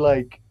and be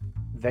like,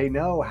 they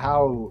know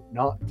how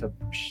not to.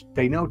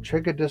 They know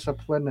trigger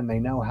discipline and they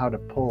know how to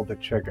pull the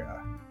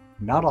trigger.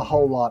 Not a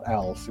whole lot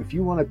else. If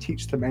you want to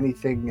teach them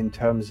anything in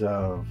terms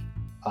of,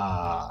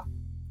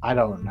 I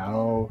don't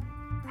know,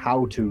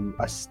 how to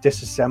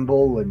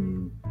disassemble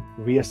and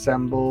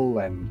reassemble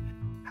and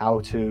how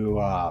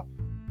to,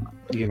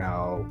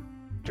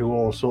 do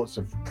all sorts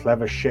of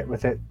clever shit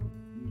with it,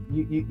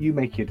 you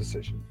make your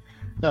decision.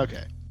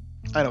 Okay,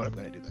 I know what I'm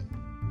going to do then.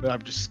 But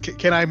I'm just.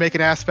 Can I make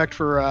an aspect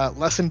for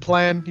lesson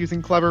plan using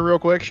clever real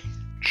quick?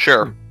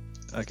 Sure.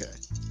 Okay.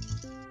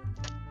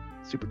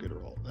 Super good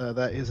roll.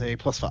 That is a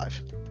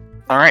 +5.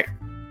 All right.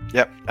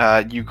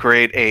 Yep. You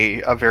create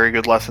a very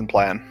good lesson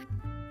plan.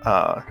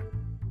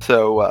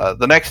 So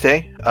the next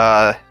day,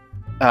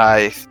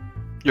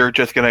 you're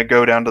just gonna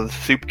go down to the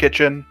soup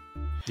kitchen.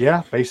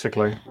 Yeah,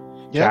 basically.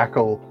 Yeah. Jack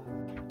will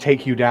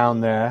take you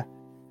down there,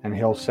 and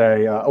he'll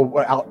say,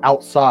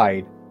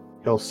 outside,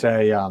 he'll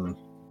say,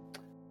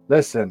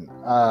 listen,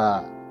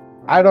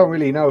 I don't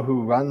really know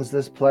who runs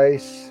this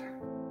place,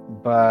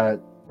 but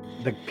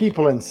the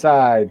people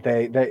inside,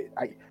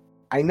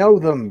 I know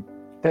them.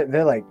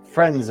 They're like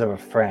friends of a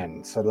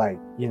friend. So like,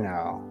 you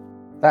know,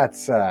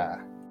 that's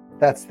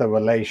the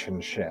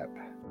relationship.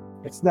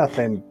 It's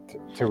nothing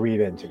to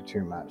read into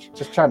too much.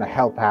 Just trying to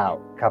help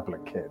out a couple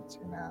of kids,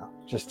 you know.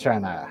 Just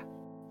trying to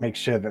make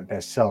sure that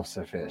they're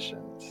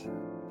self-sufficient.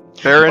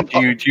 Baron,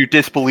 do you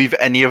disbelieve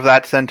any of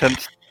that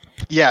sentence?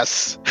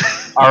 Yes.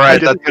 All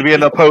right, that's gonna be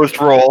an opposed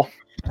roll.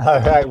 All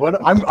right,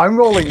 I'm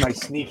rolling my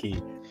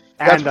sneaky,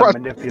 and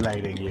I'm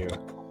manipulating you.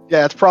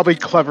 Yeah, it's probably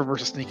clever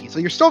versus sneaky. So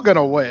you're still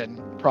gonna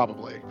win,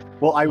 probably.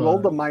 Well, I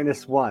rolled a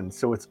 -1,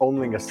 so it's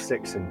only a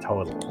 6 in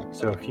total.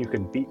 So if you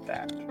can beat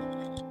that.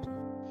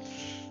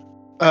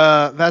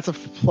 That's a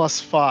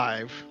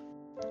 +5.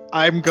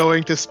 I'm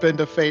going to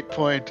spend a fate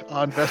point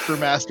on Vesper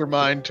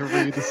Mastermind to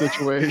read the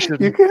situation.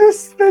 You're gonna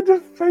spend a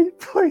fate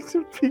point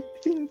to beat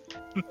it?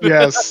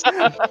 Yes.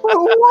 But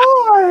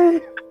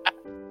why?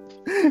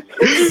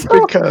 Because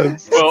okay.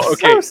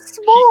 So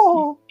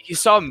small. He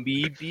saw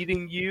me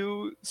beating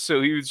you,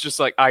 so he was just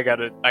like, I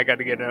gotta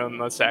get in on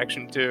this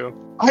action too.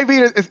 I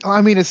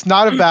mean, it's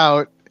not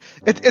about.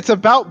 It's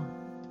about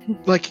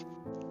like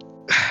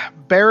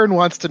Baron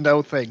wants to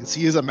know things.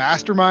 He is a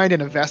mastermind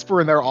and a Vesper,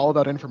 and they're all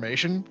about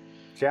information.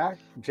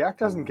 Jack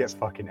doesn't get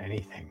fucking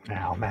anything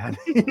now, man.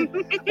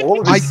 All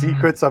of his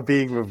secrets are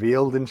being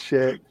revealed and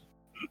shit.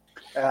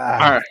 All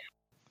right.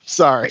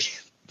 Sorry.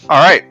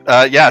 All right.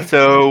 Yeah.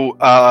 So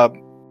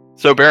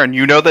Baron,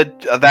 you know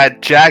that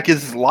Jack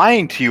is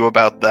lying to you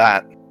about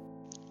that.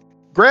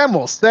 Graham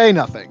will say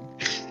nothing,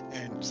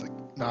 and just like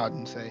nod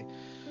and say,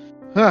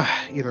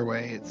 either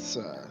way, it's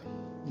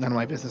none of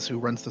my business who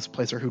runs this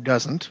place or who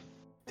doesn't.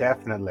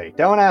 Definitely.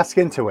 Don't ask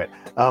into it.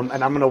 And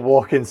I'm gonna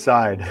walk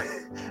inside.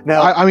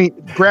 Now, I mean,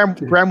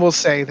 Graham will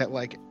say that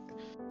like,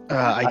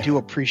 I do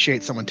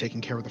appreciate someone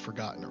taking care of the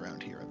forgotten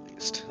around here at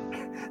least.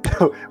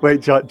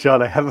 Wait,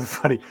 John, I have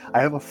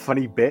a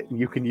funny bit, and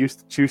you can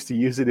choose to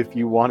use it if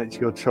you want. It's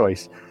your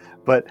choice.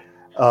 But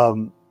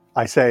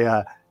I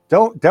say,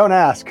 don't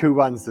ask who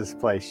runs this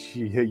place.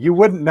 You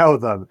wouldn't know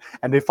them.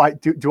 And if I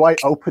do, I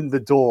open the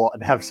door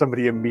and have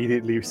somebody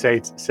immediately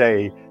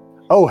say,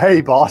 "Oh,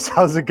 hey, boss,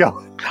 how's it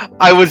going?"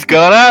 I was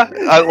gonna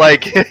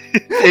like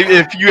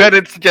if you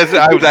hadn't suggested,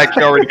 I was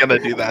actually already gonna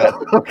do that.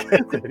 Okay,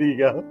 there you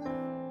go.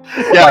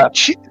 Yeah,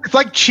 it's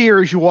like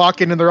Cheers. You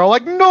walk in and they're all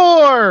like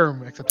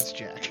Norm, except it's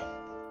Jack.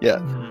 Yeah,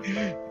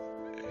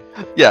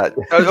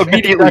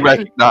 immediately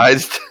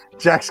recognized.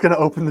 Jack's gonna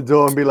open the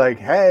door and be like,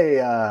 "Hey,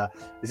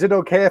 is it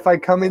okay if I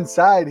come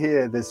inside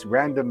here, this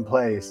random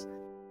place?"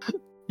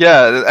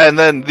 Yeah, and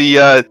then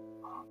the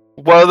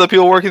one of the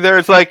people working there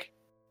is like,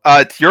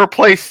 it's your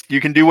place.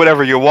 You can do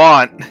whatever you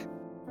want.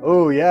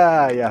 Oh,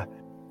 yeah.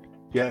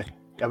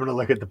 I'm gonna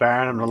look at the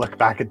Baron. I'm gonna look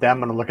back at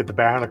them. I'm gonna look at the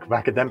Baron. Look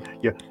back at them.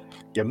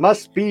 You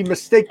must be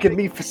mistaking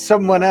me for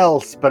someone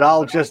else, but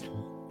I'll just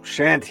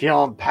shanty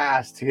on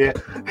past here.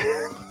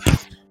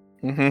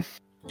 Mm-hmm.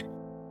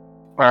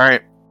 All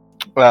right.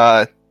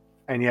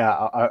 And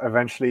yeah,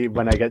 eventually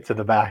when I get to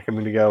the back, I'm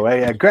gonna go,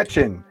 "Hey,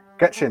 Gretchens,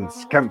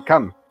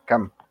 come,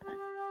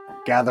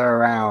 gather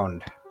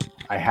around.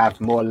 I have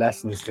more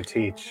lessons to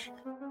teach."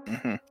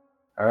 Mm-hmm.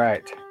 All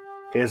right,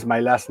 here's my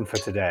lesson for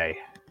today.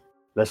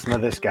 Listen to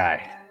this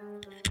guy.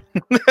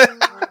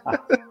 I'm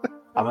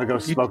gonna go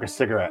smoke a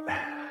cigarette.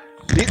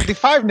 The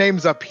 5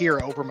 names up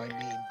here over my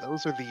meme.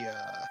 Those are the.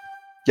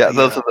 Yeah,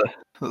 those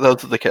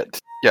are the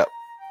kids. Yeah.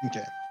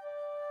 Okay.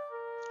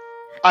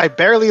 I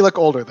barely look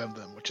older than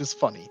them, which is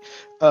funny.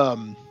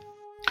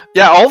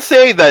 Yeah, I'll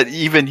say that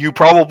even you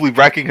probably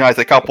recognize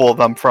a couple of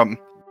them from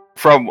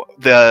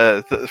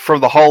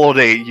the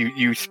holiday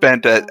you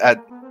spent at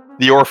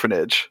the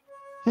orphanage.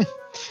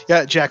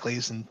 Yeah, Jack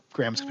leaves, and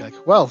Graham's gonna be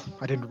like, "Well,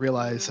 I didn't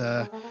realize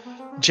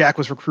Jack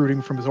was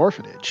recruiting from his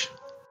orphanage."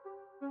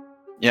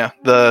 Yeah,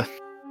 the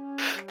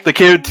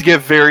kids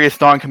give various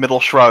non-committal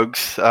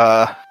shrugs,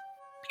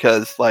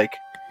 because, like,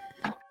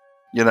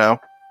 you know,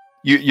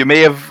 you may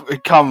have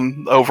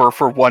come over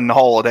for one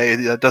holiday.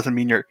 That doesn't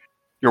mean you're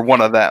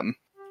one of them.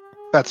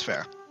 That's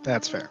fair.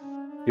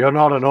 You're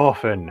not an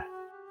orphan.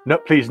 No,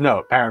 please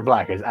note, Baron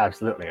Black is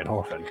absolutely an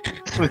orphan.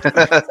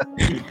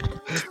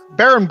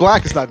 Baron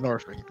Black is not an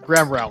orphan.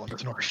 Graham Rowland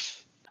is an orphan.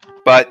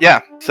 But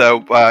yeah,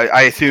 so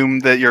I assume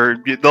that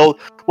they'll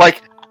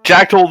like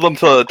Jack told them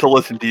to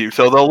listen to you,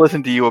 so they'll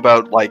listen to you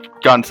about like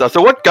gun stuff.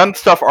 So what gun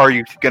stuff are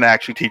you gonna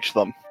actually teach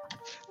them?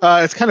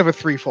 It's kind of a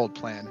threefold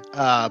plan.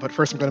 But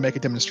first I'm going to make a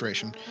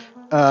demonstration.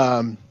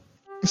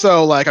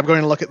 So like I'm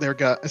going to look at their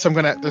gun. So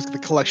there's the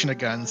collection of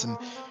guns, and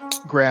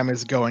Graham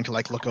is going to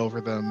like look over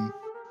them.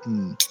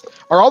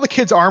 Are all the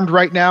kids armed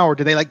right now, or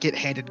do they like get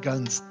handed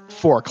guns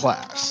for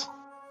class?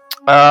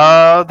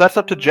 That's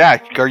up to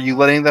Jack. Are you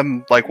letting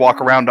them like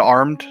walk around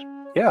armed?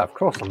 Yeah, of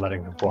course I'm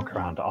letting them walk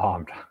around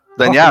armed.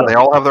 Then yeah, they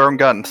all have their own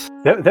guns.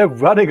 They're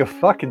running a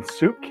fucking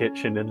soup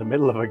kitchen in the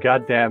middle of a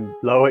goddamn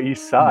Lower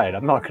East Side.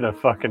 I'm not gonna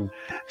fucking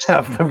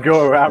have them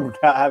go around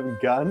without having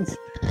guns.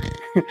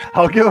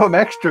 I'll give them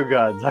extra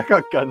guns. I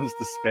got guns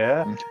to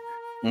spare.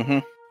 Mm-hmm.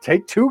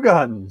 Take 2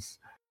 guns.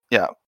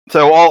 Yeah.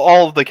 So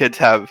all of the kids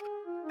have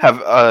have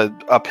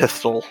a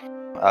pistol.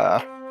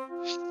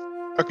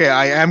 Okay,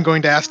 I am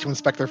going to ask to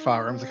inspect their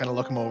firearms. I kind of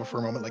look them over for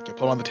a moment, like you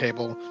put them on the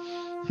table.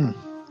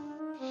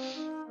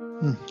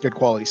 Good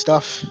quality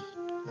stuff.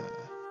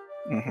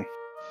 Mhm.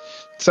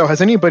 So,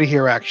 has anybody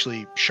here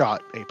actually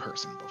shot a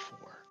person before?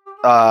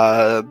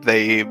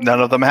 None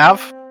of them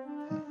have.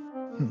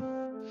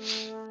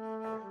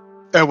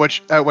 At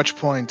which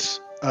point,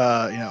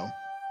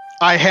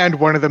 I hand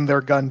one of them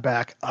their gun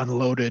back,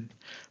 unloaded.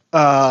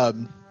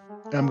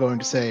 I'm going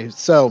to say,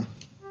 so,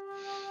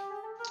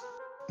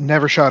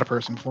 never shot a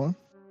person before.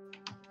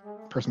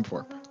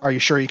 Are you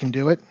sure you can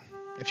do it?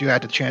 If you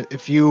had to chance,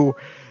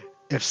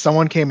 if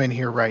someone came in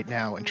here right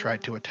now and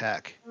tried to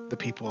attack the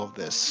people of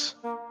this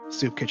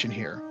soup kitchen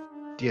here,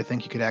 do you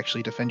think you could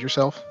actually defend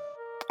yourself?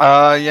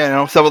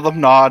 Some of them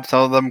nod,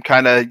 some of them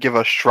kind of give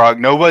a shrug.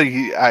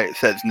 Nobody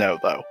says no,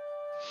 though.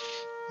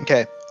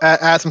 Okay,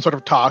 as I'm sort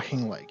of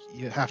talking, like,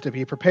 you have to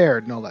be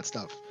prepared and all that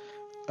stuff.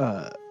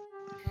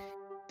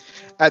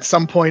 At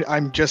some point,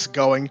 I'm just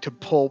going to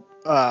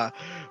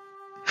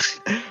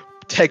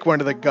take one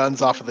of the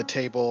guns off of the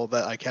table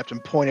that I kept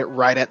and point it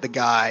right at the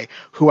guy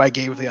who I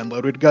gave the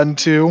unloaded gun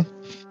to.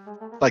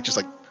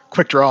 Just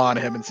quick draw on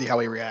him and see how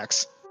he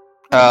reacts.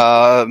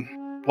 He'll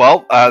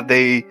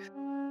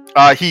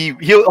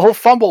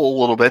fumble a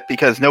little bit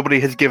because nobody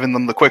has given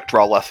them the quick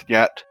draw lesson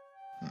yet.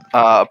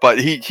 But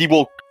he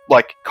will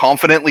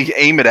confidently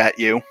aim it at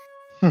you.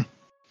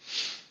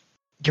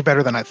 You're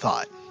better than I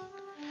thought.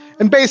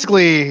 And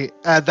basically,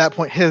 at that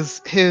point,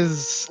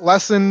 his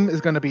lesson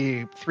is going to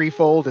be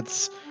threefold.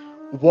 It's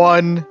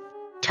 1,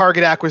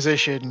 target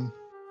acquisition.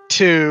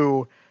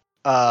 2,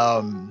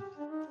 as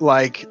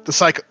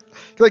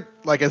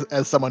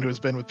someone who's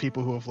been with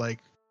people who have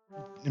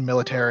in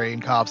military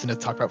and cops and has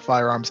talked about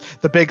firearms,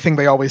 the big thing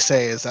they always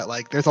say is that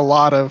there's a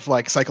lot of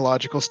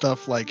psychological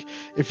stuff.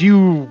 If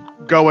you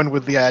go in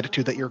with the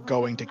attitude that you're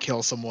going to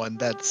kill someone,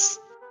 that's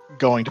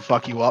going to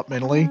fuck you up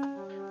mentally.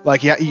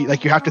 You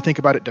have to think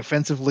about it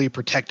defensively,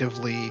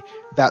 protectively,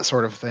 that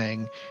sort of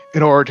thing,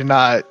 in order to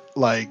not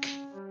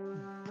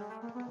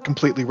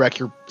completely wreck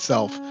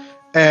yourself.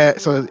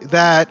 So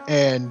that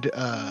and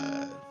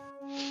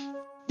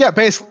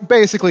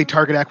basically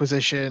target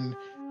acquisition,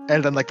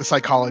 and then the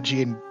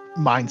psychology and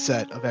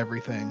mindset of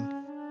everything,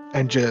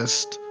 and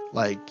just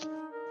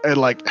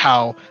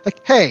how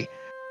hey,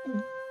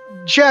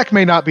 Jack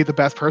may not be the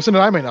best person,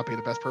 and I may not be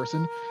the best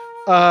person.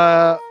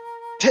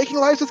 Taking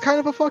lives is kind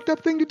of a fucked up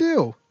thing to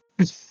do.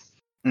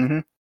 Mm-hmm.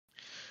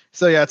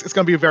 So yeah, it's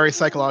going to be very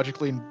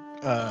psychologically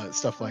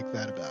stuff like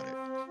that about it,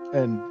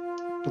 and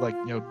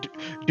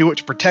do it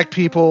to protect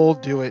people,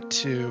 do it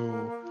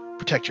to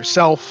protect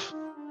yourself.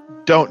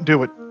 Don't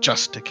do it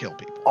just to kill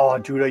people. Oh,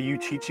 dude, are you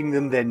teaching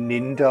them their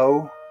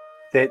nindo,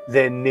 their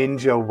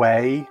ninja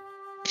way?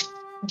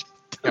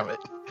 Damn it!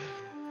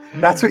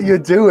 That's what you're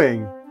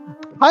doing.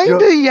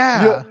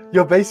 Yeah.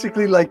 You're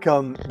basically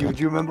do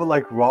you remember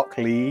Rock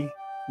Lee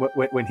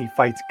when he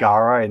fights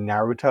Gaara in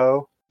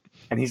Naruto?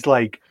 And he's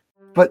like,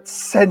 but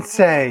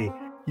Sensei,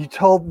 you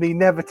told me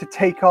never to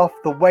take off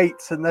the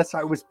weights unless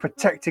I was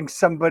protecting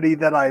somebody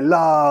that I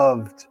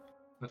loved.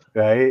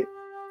 Right?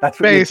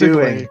 That's what you're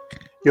doing.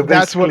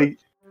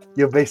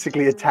 You're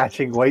basically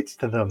attaching weights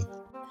to them.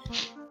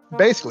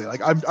 Basically,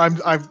 I'm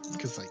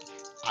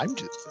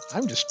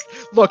just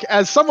look,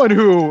 as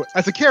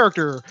a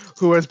character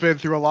who has been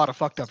through a lot of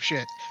fucked up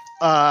shit,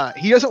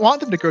 he doesn't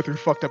want them to go through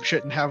fucked up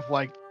shit and have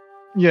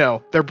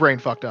their brain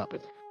fucked up.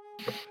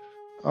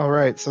 All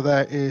right, so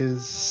that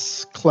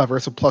is clever.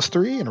 It's a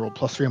 +3, and I roll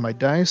 +3 on my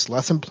dice.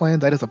 Lesson plan,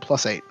 that is a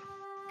 +8.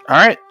 All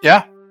right,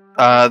 yeah.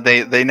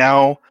 They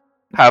now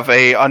have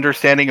a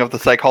understanding of the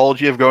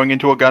psychology of going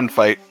into a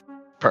gunfight.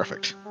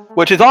 Perfect.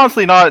 Which is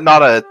honestly not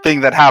a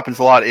thing that happens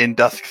a lot in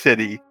Dusk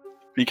City,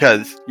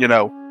 because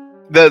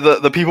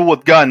the people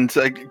with guns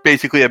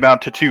basically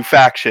amount to 2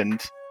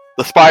 factions: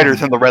 the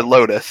Spiders and the Red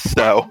Lotus.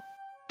 So,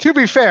 to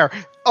be fair,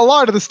 a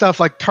lot of the stuff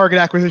like target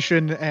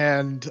acquisition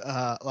and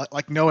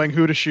knowing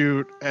who to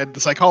shoot and the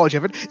psychology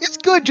of it, it's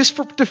good just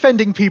for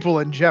defending people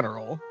in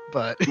general.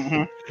 But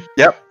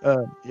Yep.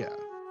 Yeah.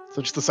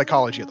 So just the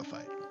psychology of the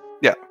fight.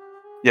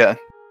 Yeah.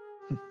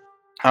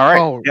 All right.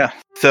 Oh. Yeah.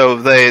 So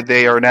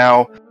they are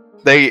now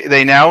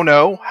they now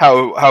know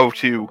how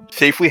to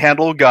safely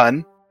handle a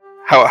gun,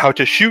 how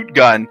to shoot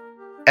gun,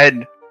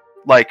 and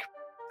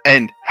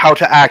how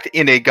to act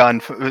in a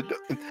gun,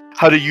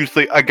 how to use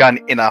a gun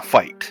in a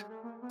fight.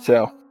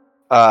 So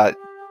the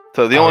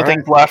only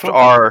things left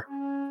are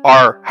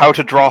how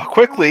to draw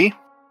quickly,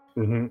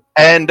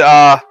 and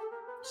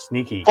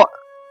sneaky.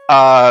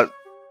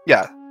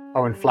 Yeah.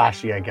 Oh, and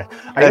flashy, I guess.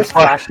 I guess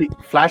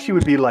flashy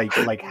would be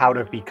like how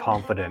to be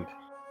confident.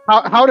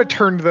 How to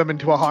turn them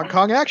into a Hong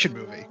Kong action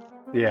movie.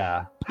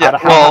 Yeah. How to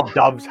have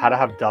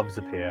dubs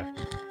appear.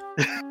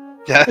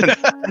 Yeah.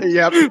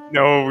 Yep.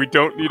 No, we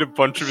don't need a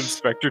bunch of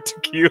Inspector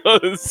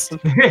Tequilas.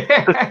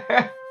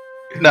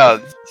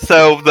 No.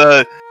 So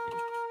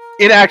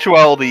in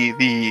actuality,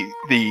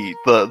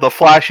 the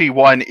flashy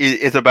one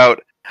is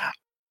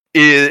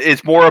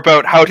more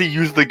about how to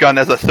use the gun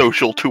as a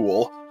social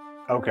tool.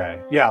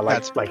 Okay. Yeah, like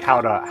That's- like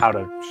how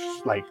to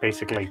like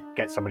basically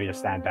get somebody to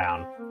stand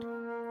down.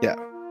 Yeah.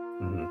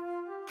 Mhm.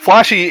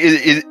 Flashy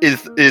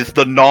is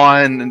the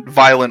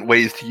non-violent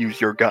ways to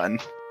use your gun.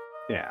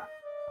 Yeah.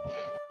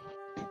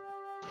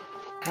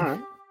 All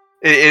right.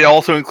 It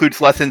also includes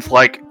lessons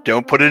like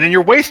don't put it in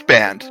your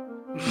waistband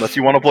unless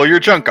you want to blow your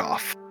junk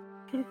off.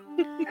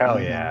 Hell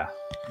yeah.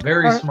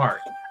 Very Alright. smart.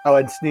 Oh,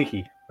 and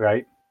sneaky,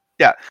 right?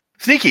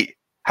 Sneaky.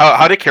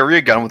 How to carry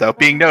a gun without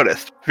being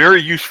noticed.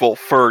 Very useful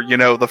for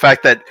the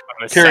fact that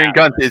I'm a carrying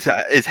savage.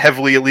 guns is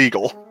heavily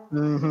illegal.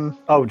 Mm-hmm.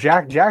 Oh,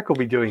 Jack will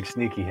be doing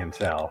sneaky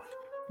himself.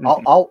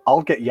 Mhm.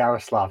 I'll get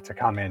Yaroslav to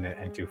come in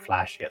and do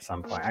flashy at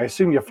some point. I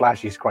assume your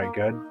flashy's quite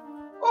good.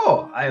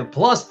 Oh, I have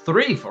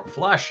 +3 for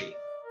flashy.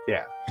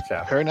 Yeah.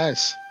 So Very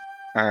nice.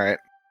 All right.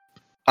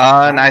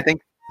 And I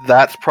think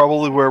that's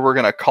probably where we're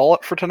gonna call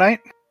it for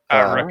tonight.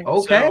 All right.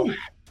 Okay. So,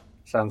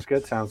 sounds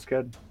good. Sounds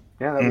good.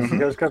 Yeah, Mhm.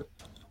 that was good.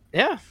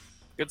 yeah.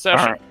 Good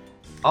session.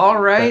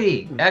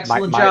 Alrighty.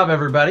 Excellent my- job,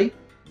 everybody.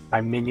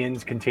 My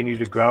minions continue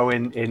to grow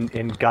in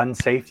gun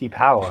safety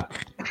power.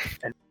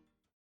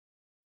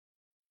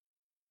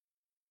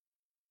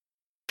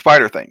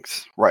 Spider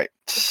things, right?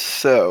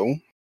 So,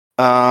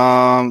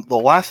 the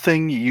last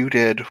thing you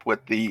did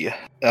with the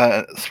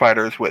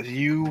spiders was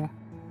you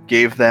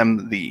gave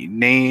them the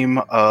name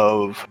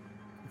of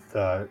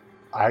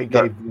I gave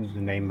them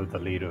the name of the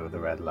leader of the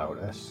Red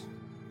Lotus.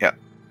 Yeah.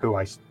 Who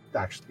I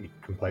actually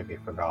completely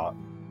forgot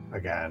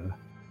again.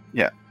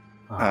 Yeah.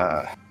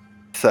 Um,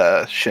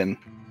 Shin.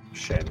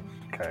 Shit.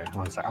 Okay,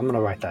 one sec. I'm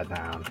gonna write that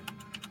down.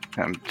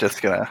 I'm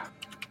just gonna.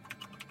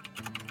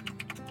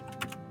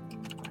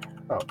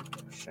 Oh,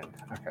 shit.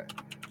 Okay.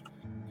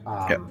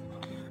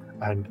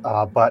 And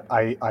but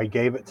I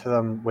gave it to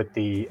them with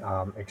the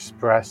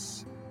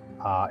express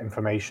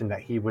information that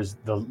he was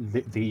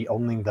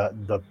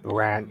the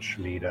branch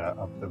leader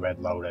of the Red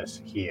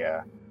Lotus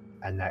here,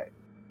 and that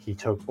he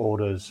took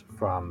orders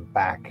from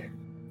back,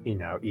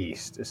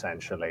 east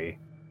essentially,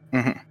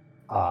 Mhm.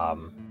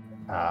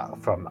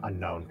 from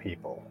unknown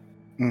people.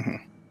 Mm-hmm.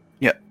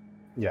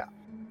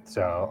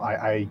 So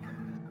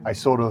I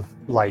sort of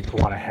like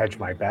want to hedge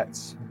my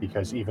bets,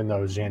 because even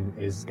though Jin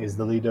is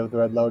the leader of the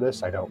Red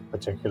Lotus, I don't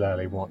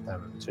particularly want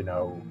them to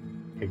know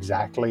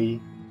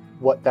exactly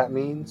what that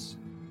means.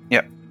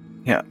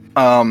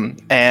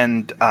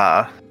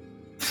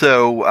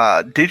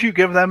 So did you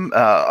give them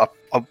a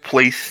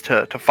place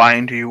to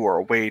find you, or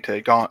a way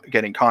to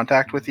get in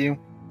contact with you?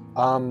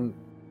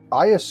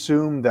 I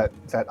assume that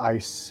I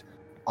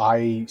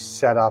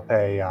set up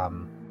a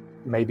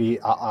maybe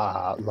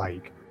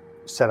like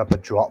set up a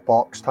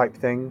Dropbox type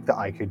thing that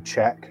I could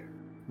check,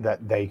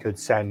 that they could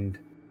send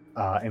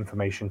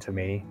information to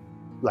me,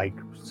 like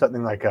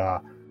something like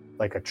a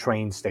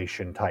train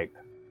station type,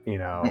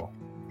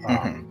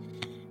 Mhm.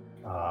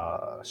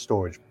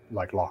 storage,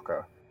 like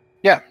locker.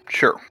 Yeah,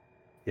 sure.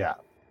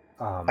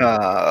 Um,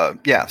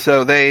 Yeah.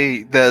 So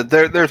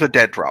there's a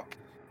dead drop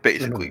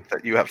basically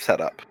that you have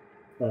set up,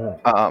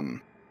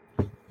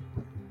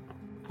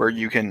 where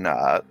you can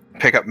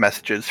pick up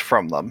messages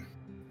from them.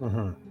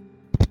 mhm.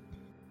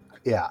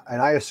 Yeah,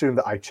 and I assume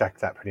that I check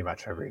that pretty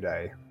much every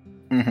day.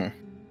 Mm-hmm.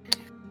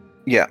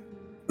 Yeah.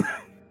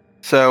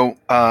 So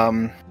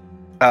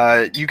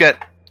you get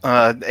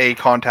a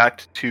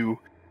contact to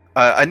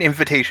an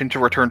invitation to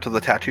return to the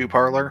tattoo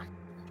parlor.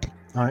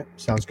 All right,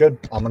 sounds good.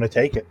 I'm gonna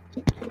take it.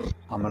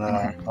 I'm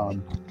gonna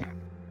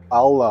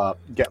I'll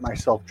get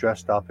myself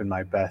dressed up in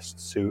my best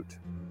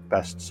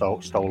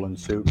stolen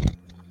suit.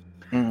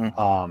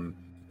 Mm-hmm.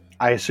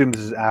 I assume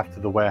this is after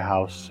the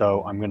warehouse,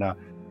 so I'm gonna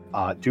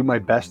do my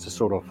best to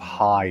sort of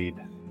hide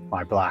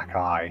my black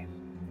eye,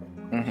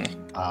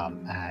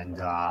 Mm-hmm.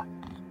 and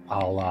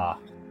I'll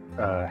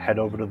head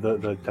over to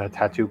the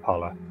tattoo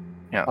parlor.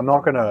 Yeah. I'm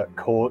not gonna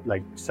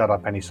set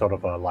up any sort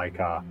of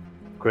a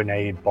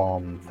grenade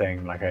bomb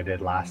thing like I did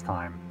last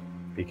time,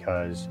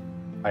 because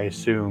I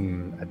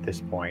assume at this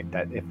point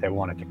that if they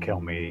wanted to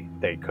kill me,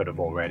 they could have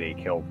already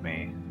killed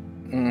me.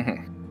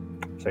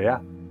 Mm-hmm. So yeah,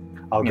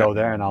 I'll go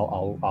there and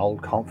I'll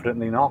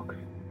confidently knock.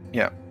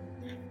 Yeah.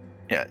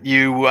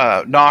 You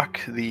knock.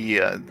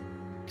 The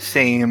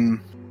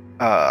same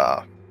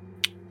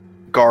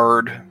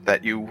guard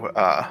that you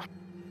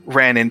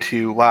ran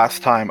into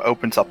last time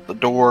opens up the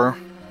door,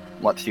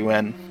 lets you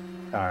in.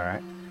 All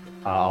right,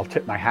 I'll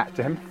tip my hat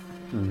to him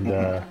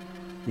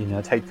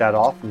and take that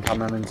off and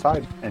come on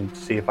inside and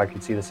see if I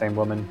can see the same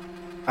woman.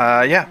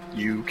 Yeah,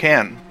 you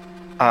can.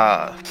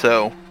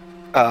 So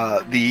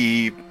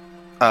the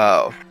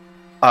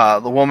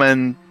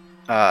woman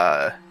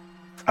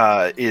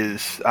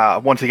is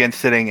once again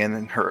sitting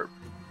in her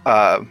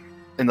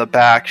in the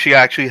back. She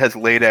actually has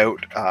laid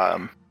out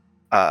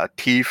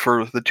tea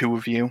for the two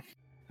of you.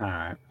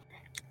 All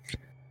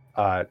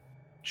right.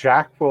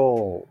 Jack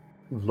will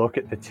look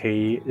at the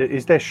tea.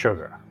 Is there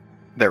sugar?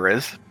 There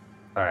is.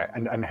 All right,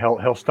 and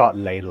he'll start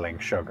ladling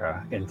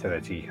sugar into the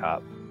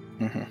teacup,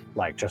 Mm-hmm.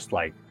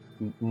 like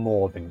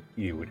more than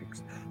you would,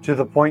 to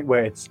the point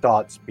where it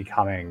starts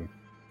becoming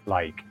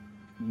like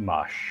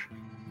mush.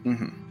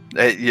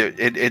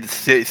 It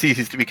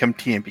ceases to become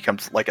tea and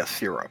becomes like a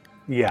syrup.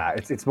 Yeah,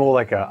 it's more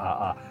like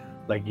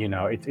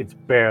it's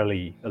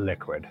barely a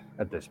liquid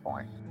at this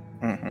point.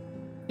 Mm-hmm.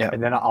 Yeah.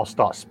 And then I'll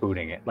start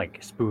spooning it, like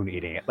spoon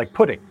eating it, like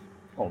pudding,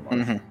 almost.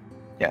 Mm-hmm.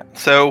 Yeah.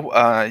 So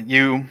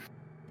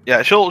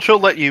she'll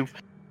let you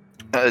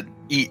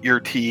eat your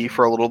tea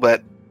for a little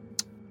bit.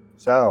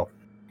 So,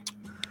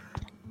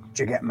 did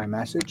you get my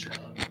message?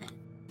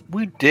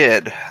 We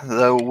did,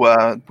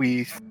 though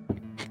we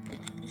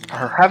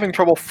are having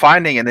trouble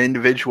finding an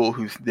individual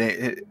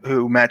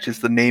who matches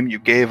the name you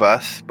gave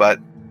us, but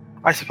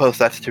I suppose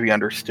that's to be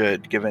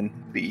understood given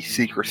the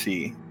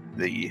secrecy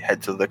the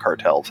heads of the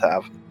cartels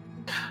have.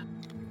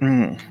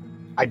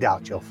 I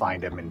doubt you'll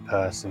find him in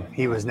person.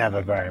 He was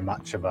never very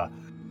much of a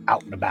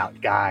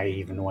out-and-about guy,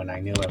 even when I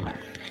knew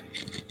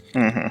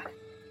him.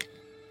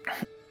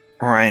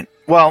 Right.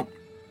 Well,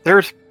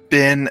 there's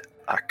been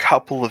a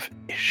couple of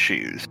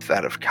issues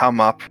that have come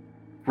up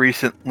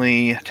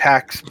recently.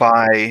 Attacks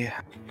by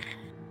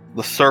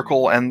the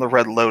Circle and the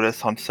Red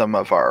Lotus on some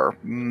of our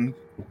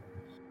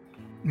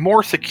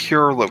more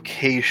secure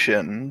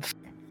locations.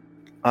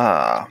 We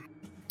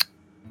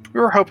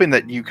were hoping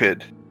that you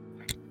could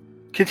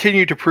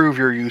continue to prove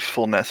your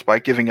usefulness by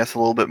giving us a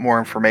little bit more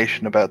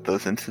information about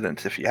those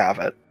incidents if you have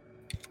it.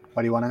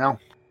 What do you want to know?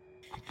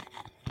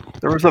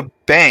 There was a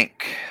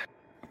bank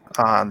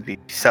on the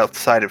south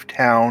side of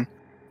town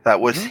that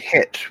was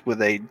hit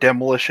with a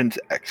demolitions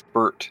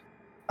expert.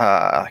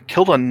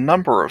 Killed a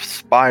number of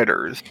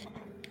spiders.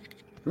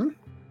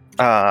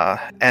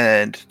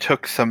 And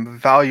took some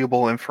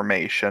valuable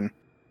information. I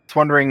was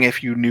wondering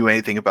if you knew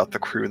anything about the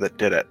crew that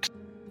did it.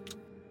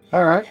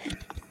 All right.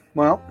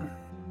 Well,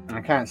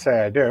 I can't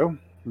say I do,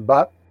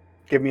 but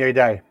give me a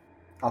day.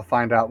 I'll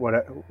find out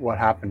what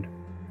happened.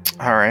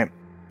 All right.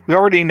 We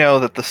already know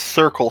that the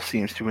Circle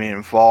seems to be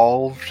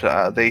involved.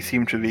 They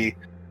seem to be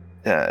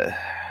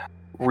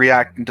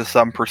reacting to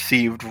some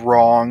perceived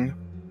wrong,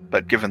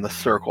 but given the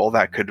Circle,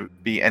 that could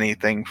be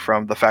anything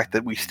from the fact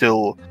that we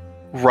still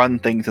run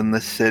things in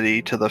this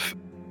city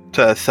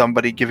to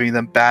somebody giving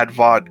them bad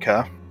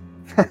vodka.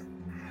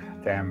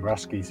 Damn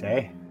Ruskies,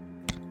 eh?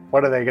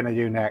 What are they going to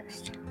do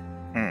next?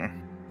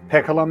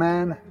 Piccolo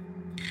Man?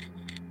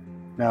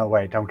 No,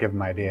 wait, don't give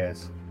them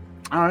ideas.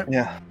 All right.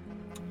 Yeah.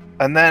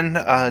 And then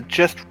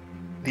just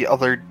the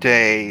other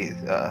day,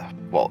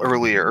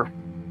 earlier,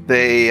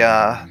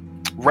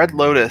 Red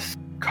Lotus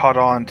caught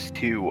on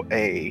to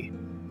a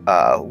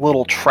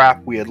little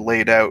trap we had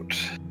laid out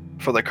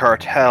for the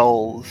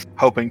cartels,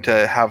 hoping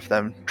to have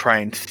them try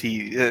and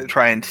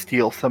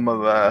steal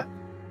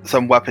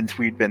some weapons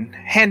we'd been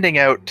handing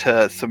out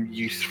to some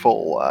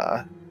useful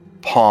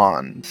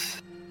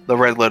pawns. The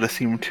Red Lotus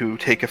seemed to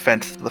take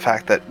offense to the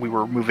fact that we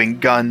were moving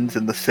guns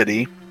in the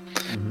city.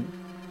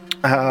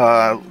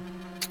 But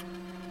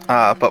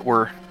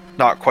we're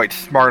not quite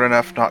smart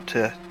enough not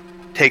to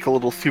take a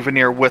little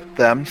souvenir with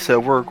them, so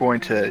we're going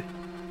to,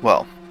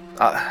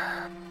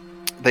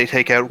 they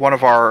take out one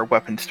of our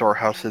weapon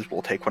storehouses,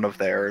 we'll take one of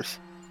theirs.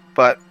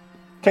 But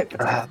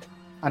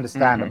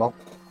understandable.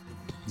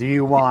 Do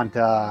you want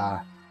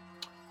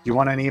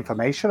any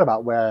information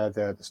about where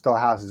the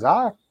storehouses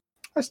are?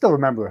 I still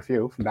remember a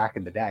few from back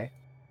in the day.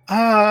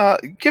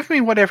 Give me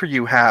whatever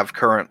you have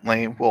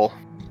currently. We'll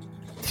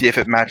see if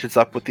it matches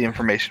up with the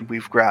information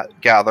we've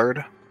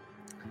gathered.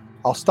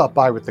 I'll stop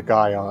by with the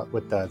guy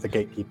with the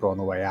gatekeeper on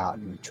the way out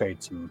and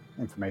trade some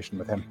information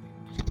with him.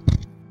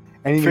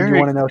 Anything you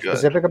want to know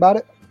specific about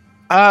it?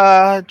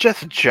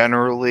 Just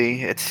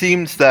generally. It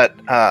seems that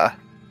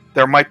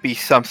there might be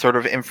some sort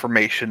of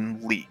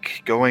information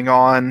leak going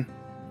on.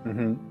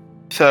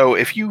 So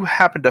if you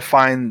happen to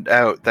find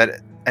out that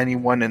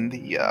anyone in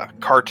the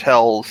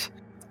cartels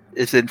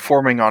is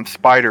informing on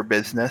spider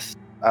business,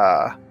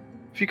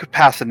 if you could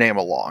pass a name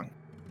along,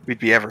 we'd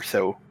be ever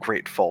so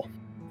grateful.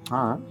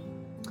 All right.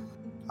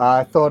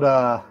 I thought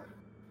I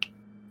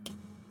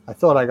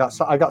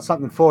got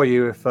something for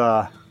you. If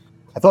I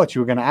thought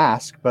you were going to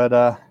ask, but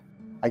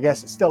I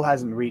guess it still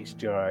hasn't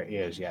reached your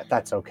ears yet.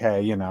 That's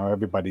okay. You know,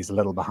 everybody's a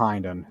little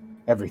behind on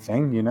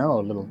everything. You know,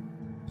 a little.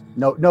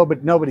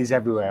 But nobody's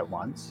everywhere at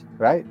once,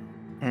 right?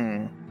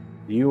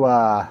 You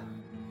now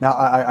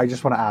I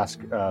just want to ask,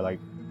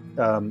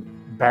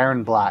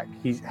 Baron Black.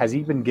 Has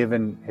he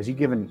given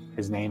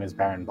his name as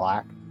Baron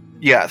Black?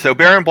 Yeah. So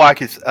Baron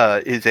Black is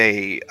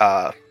a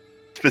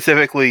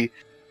specifically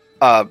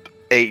a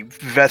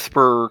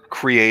Vesper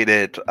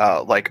created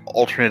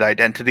alternate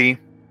identity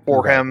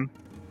for him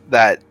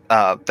that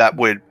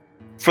would,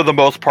 for the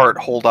most part,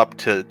 hold up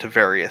to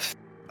various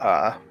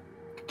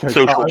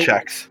social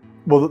checks.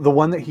 Well, the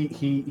one that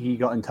he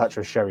got in touch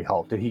with Sherry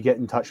Holt. Did he get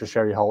in touch with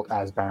Sherry Holt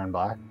as Baron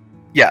Black?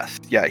 Yes,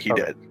 yeah, he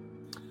did.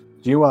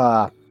 Do you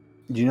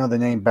know the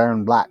name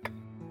Baron Black?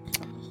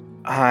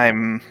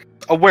 I'm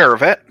aware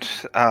of it.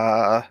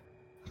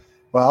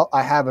 Well,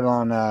 I have it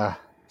on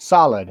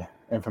solid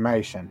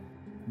information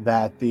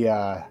that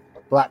the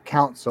Black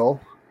Council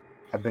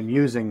have been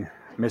using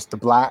Mr.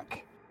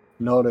 Black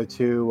in order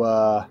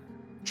to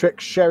trick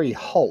Sherry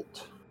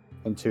Holt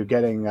into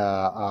getting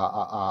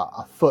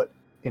a foot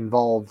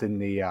involved in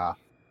the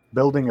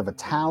building of a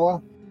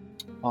tower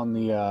on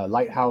the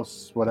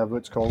lighthouse, whatever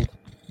it's called.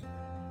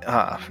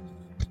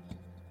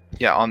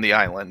 Yeah, on the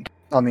island.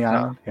 On the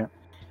island, yeah.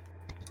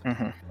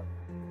 Mm-hmm.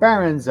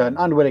 Baron's an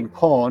unwitting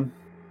pawn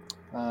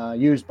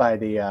used by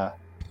the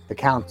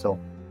council,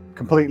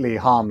 completely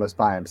harmless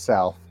by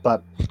himself,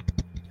 but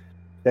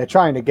they're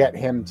trying to get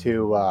him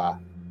to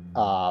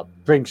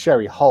bring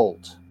Sherry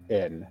Holt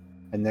in,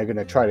 and they're going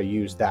to try to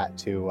use that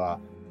to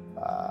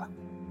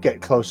get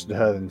closer to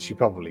her than she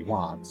probably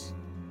wants.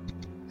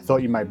 I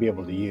thought you might be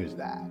able to use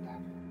that.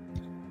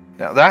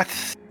 Now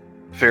that's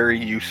very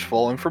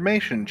useful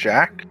information,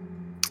 Jack.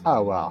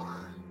 Oh, well,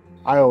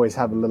 I always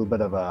have a little bit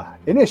of a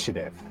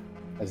initiative,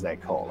 as they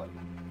call it.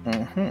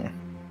 Mm-hmm.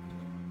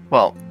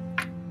 Well,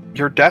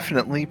 you're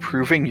definitely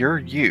proving your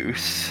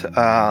use.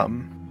 I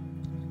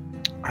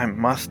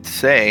must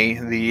say,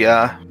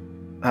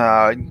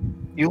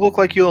 you look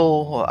like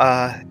you'll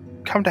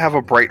come to have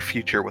a bright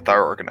future with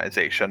our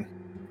organization.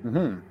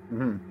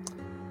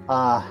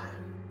 I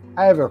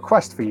have a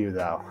request for you,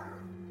 though.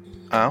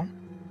 Oh?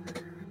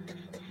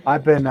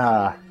 I've been,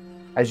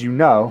 as you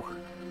know,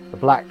 the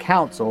Black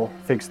Council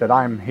thinks that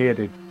I'm here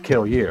to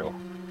kill you.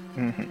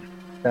 Mm-hmm.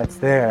 That's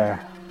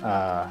their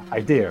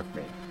idea of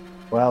me.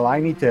 Well, I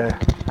need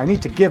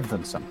to give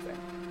them something.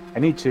 I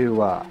need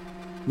to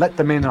let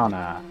them in on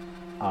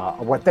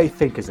what they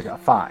think is a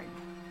fine,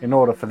 in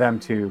order for them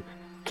to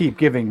keep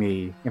giving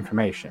me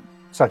information,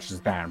 such as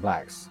Baron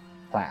Black's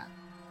plan.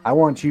 I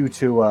want you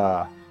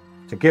to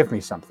give me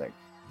something,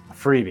 a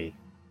freebie,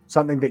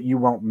 something that you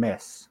won't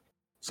miss,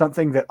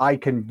 something that I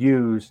can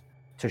use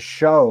to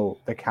show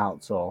the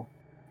council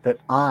that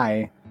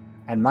I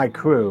and my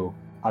crew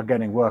are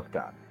getting work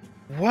done.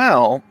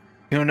 Well,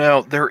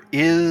 there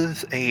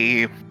is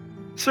a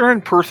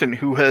certain person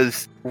who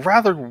has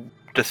rather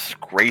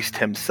disgraced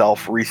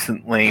himself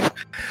recently,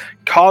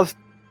 caused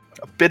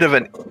a bit of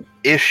an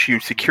issue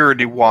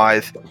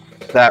security-wise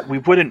that we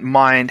wouldn't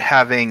mind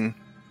having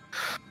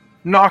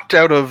knocked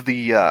out of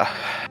the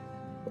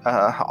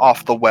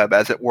off the web,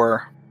 as it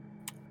were.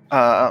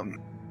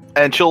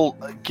 And she'll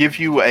give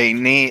you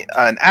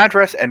an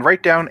address and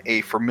write down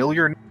a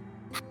familiar name.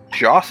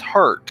 Joss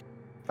Hart.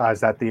 Is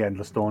that the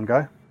Endless Dawn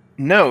guy?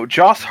 No,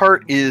 Joss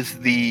Hart is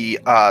the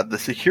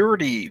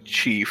security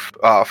chief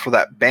for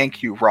that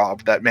bank you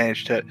robbed that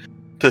managed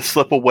to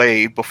slip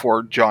away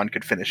before John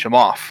could finish him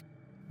off.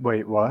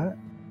 Wait, what?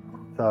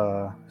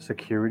 The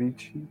security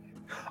chief?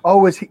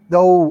 Oh, is he?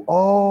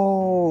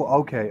 Oh,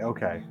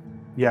 okay.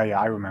 Yeah,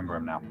 I remember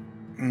him now.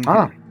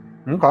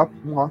 Mm-hmm. Okay.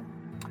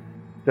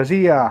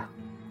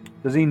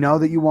 Does he know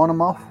that you want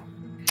him off?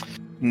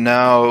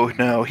 No.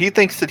 He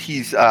thinks that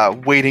he's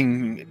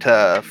waiting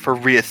for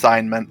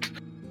reassignment.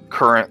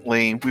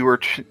 Currently,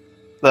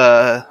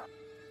 the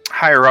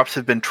higher ups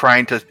have been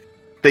trying to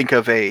think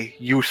of a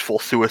useful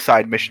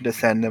suicide mission to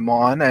send him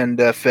on,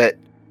 and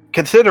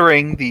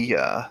considering the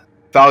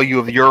value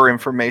of your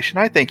information,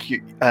 I think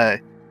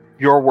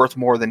you're worth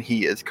more than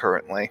he is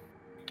currently.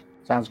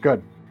 Sounds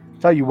good.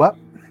 Tell you what.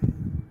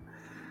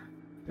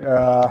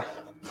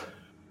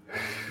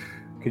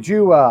 Could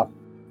you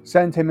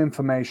send him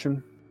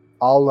information?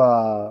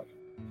 I'll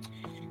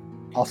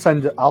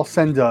send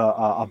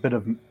a bit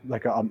of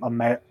like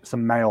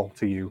some mail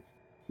to you,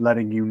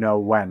 letting you know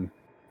when.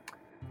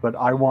 But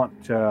I want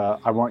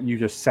you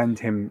to send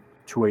him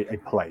to a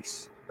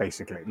place,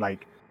 basically.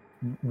 Like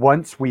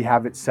once we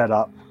have it set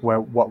up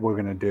what we're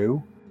gonna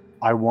do,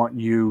 I want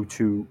you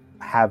to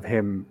have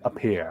him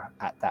appear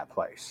at that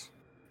place.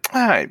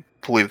 I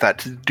believe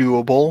that's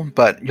doable,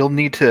 but you'll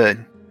need to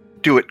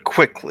do it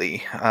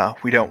quickly.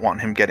 We don't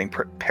want him getting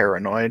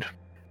paranoid.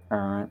 All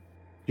right.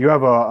 Do you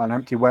have an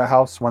empty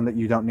warehouse, one that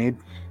you don't need?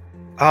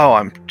 Oh,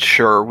 I'm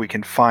sure we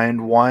can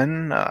find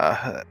one.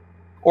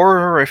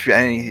 Or if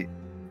any,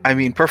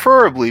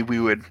 preferably we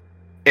would.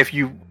 If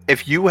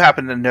you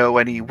happen to know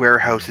any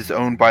warehouses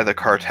owned by the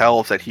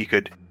cartels that he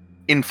could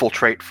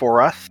infiltrate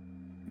for us,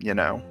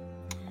 Tell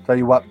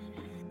you what.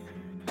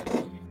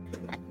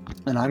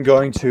 And I'm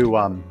going to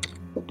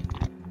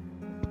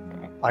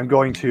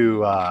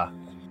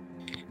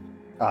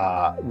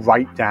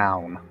write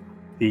down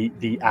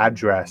the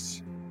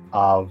address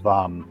of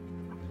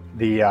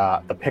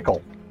the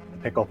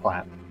pickle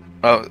plant.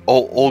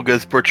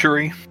 Olga's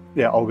Butchery?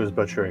 Yeah, Olga's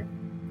Butchery.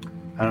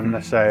 And I'm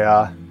going to say,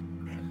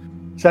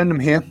 send him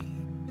here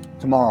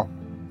tomorrow.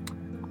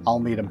 I'll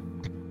meet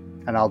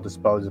him, and I'll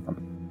dispose of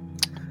him.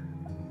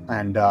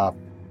 And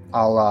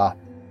I'll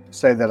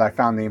say that I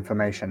found the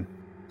information,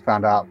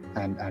 found out,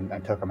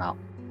 and took him out.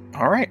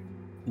 All right.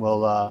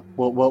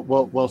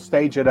 We'll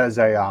stage it as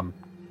a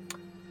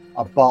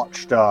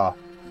botched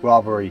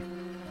robbery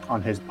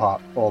on his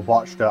part, or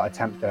botched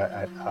attempt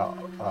at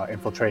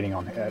infiltrating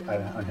on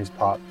his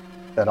part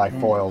that I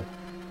foiled.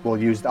 I'll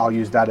use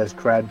that as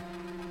cred,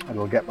 and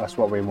it'll get us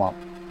what we want.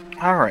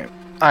 All right.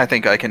 I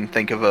think I can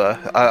think of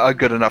a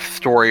good enough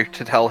story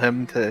to tell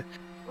him to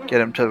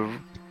get him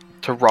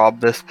to rob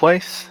this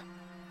place.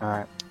 All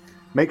right.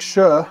 Make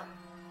sure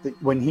that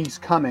when he's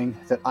coming,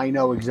 that I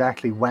know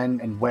exactly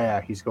when and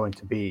where he's going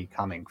to be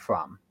coming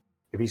from.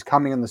 If he's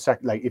coming in the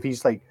second, like if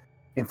he's like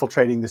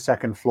infiltrating the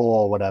second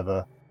floor or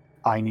whatever,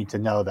 I need to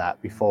know that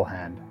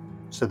beforehand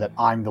so that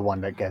I'm the one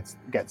that gets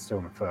to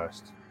him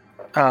first.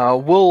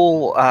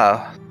 We'll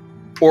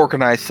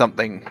organize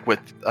something with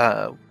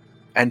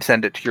and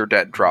send it to your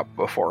dead drop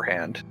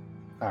beforehand.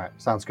 All right,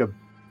 sounds good.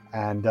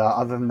 And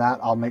other than that,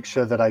 I'll make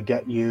sure that I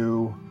get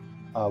you.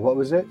 What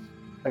was it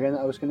again?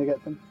 I was going to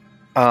get them.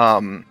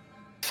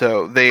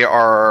 So they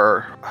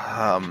are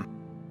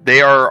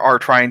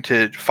trying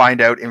to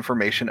find out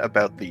information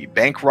about the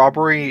bank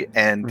robbery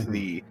and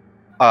the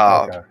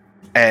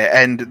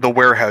and the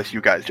warehouse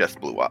you guys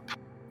just blew up.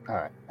 All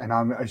right, and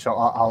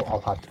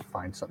I'll have to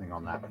find something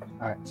on that.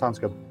 All right, sounds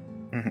good.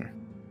 Mm-hmm.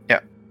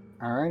 Yeah.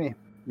 All righty.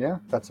 Yeah,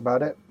 that's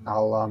about it.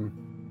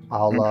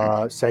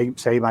 I'll say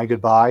my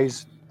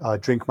goodbyes,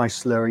 drink my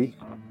slurry,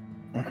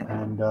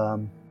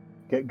 and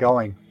get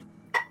going.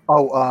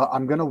 Oh,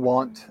 I'm gonna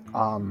want.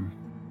 I'm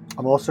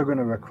also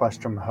gonna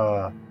request from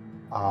her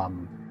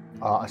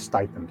a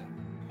stipend.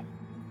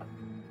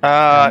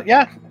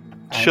 Yeah.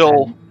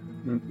 She'll.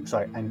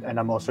 And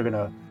I'm also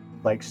gonna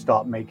like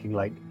start making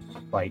like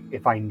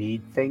if I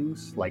need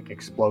things like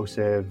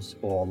explosives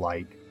or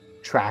like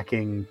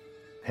tracking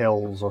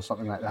pills or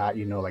something like that,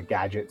 like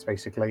gadgets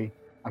basically.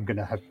 I'm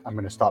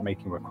gonna start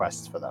making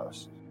requests for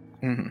those,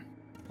 and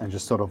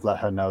just sort of let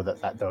her know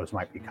that those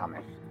might be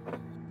coming.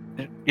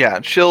 Yeah,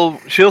 she'll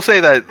say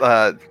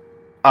that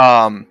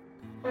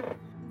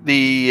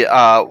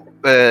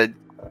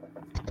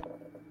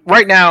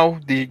right now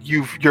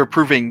you're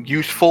proving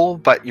useful,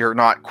 but you're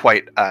not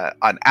quite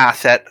an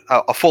asset,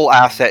 a full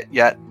asset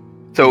yet.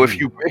 So if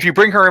you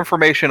bring her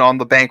information on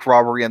the bank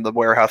robbery and the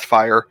warehouse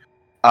fire,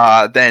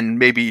 then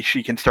maybe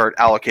she can start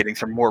allocating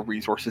some more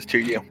resources to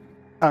you.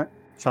 All right,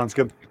 sounds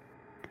good.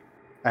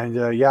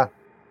 And yeah,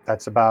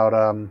 that's about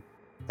it.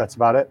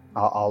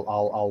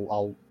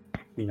 I'll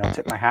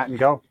tip my hat and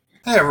go.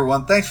 Hey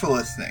everyone, thanks for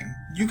listening.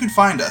 You can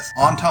find us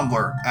on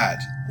Tumblr at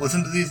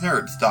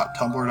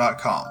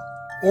listentothesenerds.tumblr.com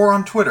or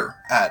on Twitter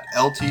at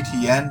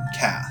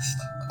LTTNcast.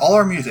 All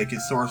our music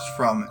is sourced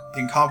from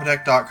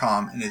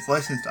Incompetech.com and is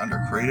licensed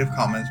under Creative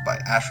Commons by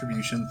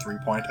Attribution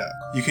 3.0.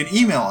 You can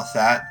email us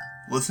at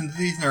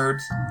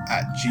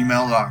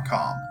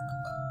listentothesenerds@gmail.com.